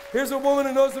 Here's a woman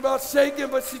who knows about shaking,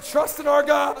 but she trusts in our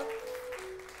God.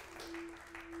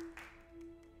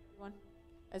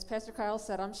 As Pastor Kyle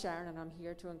said, I'm Sharon, and I'm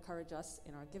here to encourage us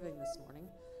in our giving this morning,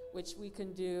 which we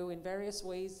can do in various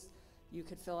ways. You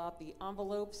could fill out the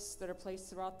envelopes that are placed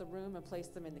throughout the room and place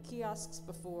them in the kiosks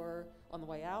before on the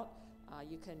way out.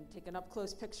 You can take an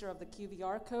up-close picture of the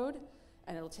QVR code,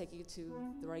 and it'll take you to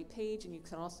the right page, and you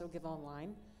can also give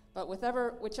online. But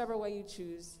whichever way you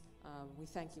choose, we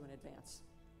thank you in advance.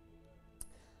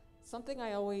 Something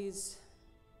I always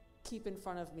keep in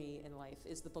front of me in life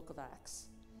is the book of Acts.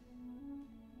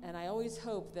 And I always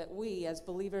hope that we, as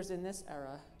believers in this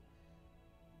era,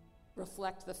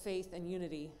 reflect the faith and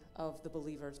unity of the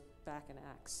believers back in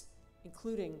Acts,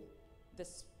 including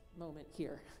this moment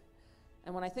here.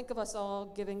 And when I think of us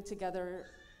all giving together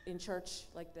in church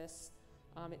like this,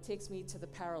 it takes me to the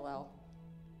parallel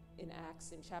in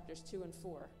Acts in chapters 2 and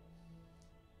 4.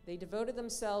 They devoted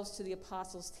themselves to the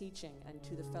apostles' teaching and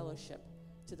to the fellowship,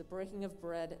 to the breaking of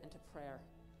bread and to prayer.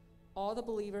 All the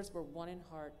believers were one in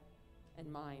heart and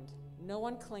mind. No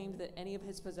one claimed that any of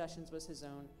his possessions was his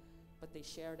own, but they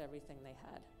shared everything they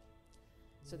had.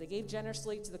 So they gave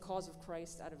generously to the cause of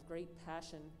Christ out of great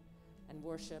passion and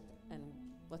worship, and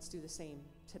let's do the same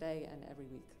today and every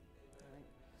week. All right?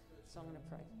 So I'm going to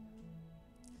pray.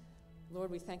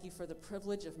 Lord, we thank you for the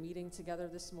privilege of meeting together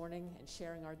this morning and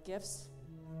sharing our gifts,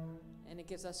 and it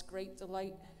gives us great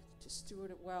delight to steward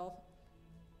it well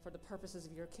for the purposes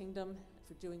of your kingdom and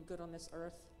for doing good on this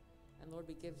earth. And Lord,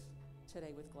 we give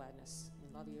today with gladness. We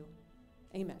love you.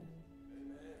 Amen.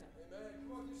 Amen. Amen.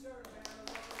 Come on, give Sharon a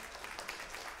hand.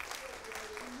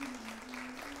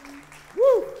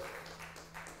 Woo!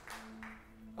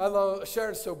 I love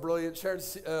Sharon's so brilliant.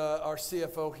 Sharon's our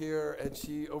CFO here, and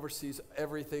she oversees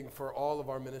everything for all of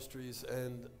our ministries,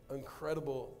 and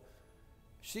incredible.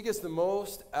 She gets the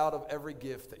most out of every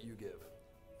gift that you give.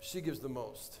 She gives the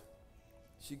most.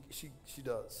 She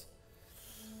does.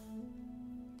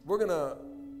 I'm gonna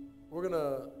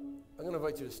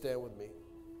invite you to stand with me.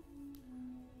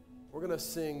 We're gonna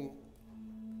sing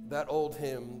that old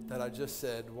hymn that I just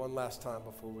said one last time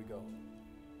before we go.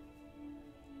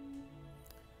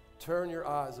 Turn your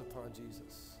eyes upon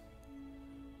Jesus.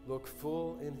 Look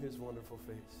full in his wonderful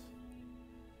face.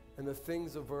 And the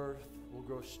things of earth will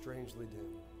grow strangely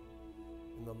dim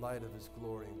in the light of his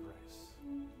glory and grace.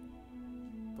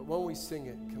 But when we sing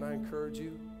it, can I encourage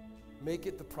you? Make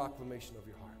it the proclamation of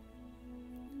your heart.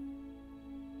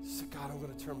 Say, God, I'm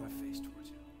going to turn my face towards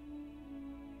you.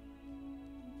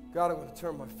 God, I'm going to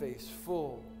turn my face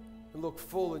full and look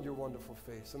full in your wonderful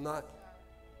face. I'm not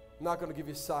going to give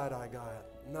you side eye, God.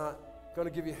 I'm not going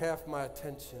to give you half my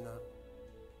attention.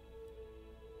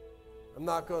 I'm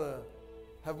not going to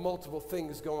have multiple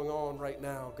things going on right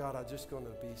now. God, I'm just going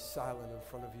to be silent in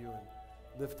front of you and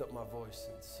lift up my voice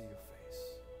and see your face.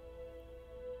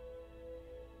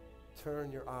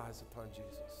 Turn your eyes upon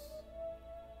Jesus.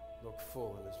 Look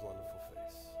full in his wonderful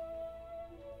face.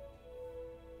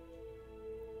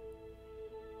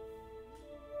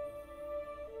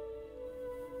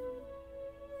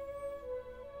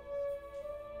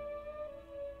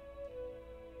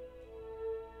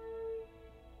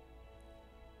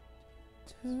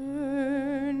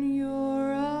 Turn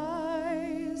your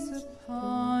eyes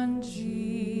upon Jesus.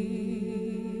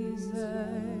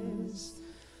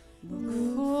 Look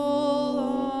full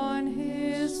on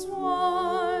his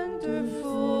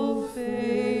wonderful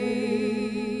face,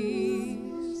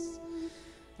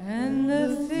 and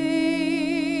the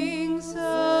things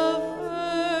of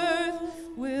earth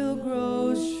will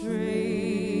grow strangely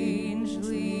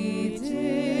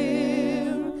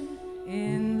dim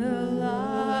in the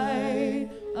light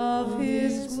of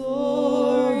his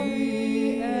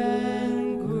glory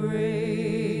and grace.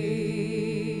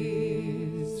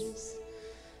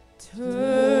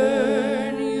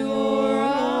 Turn your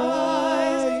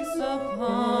eyes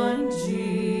upon Jesus.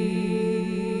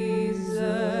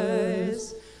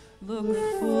 Look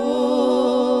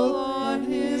full on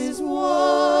his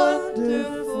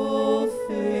wonderful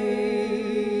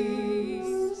face,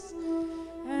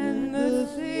 and the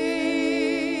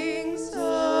things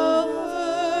of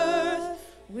earth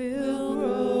will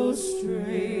grow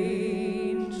strangely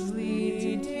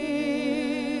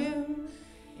dim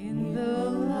in the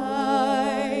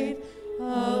light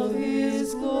of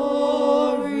his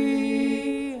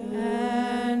glory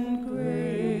and grace.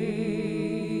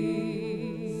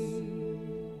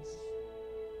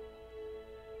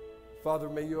 Father,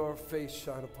 may your face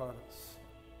shine upon us.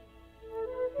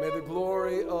 May the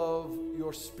glory of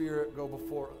your Spirit go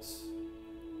before us.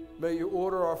 May you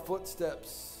order our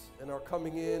footsteps and our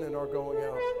coming in and our going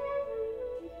out.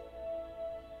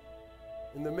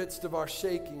 In the midst of our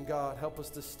shaking, God, help us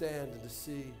to stand and to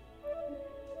see,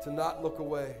 to not look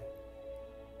away,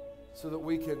 so that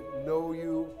we can know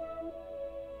you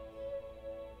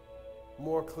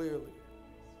more clearly,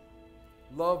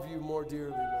 love you more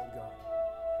dearly, Lord God.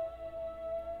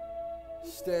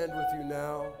 Stand with you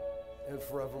now and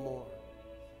forevermore.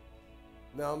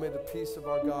 Now may the peace of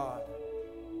our God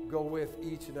go with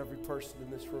each and every person in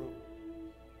this room.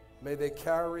 May they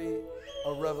carry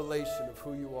a revelation of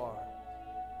who you are,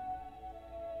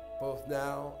 both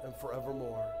now and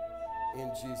forevermore. In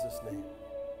Jesus' name,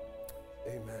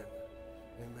 amen.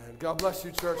 Amen. God bless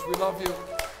you, church. We love you.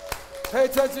 Pay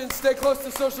attention. Stay close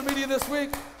to social media this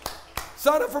week.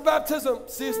 Sign up for baptism.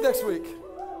 See us next week.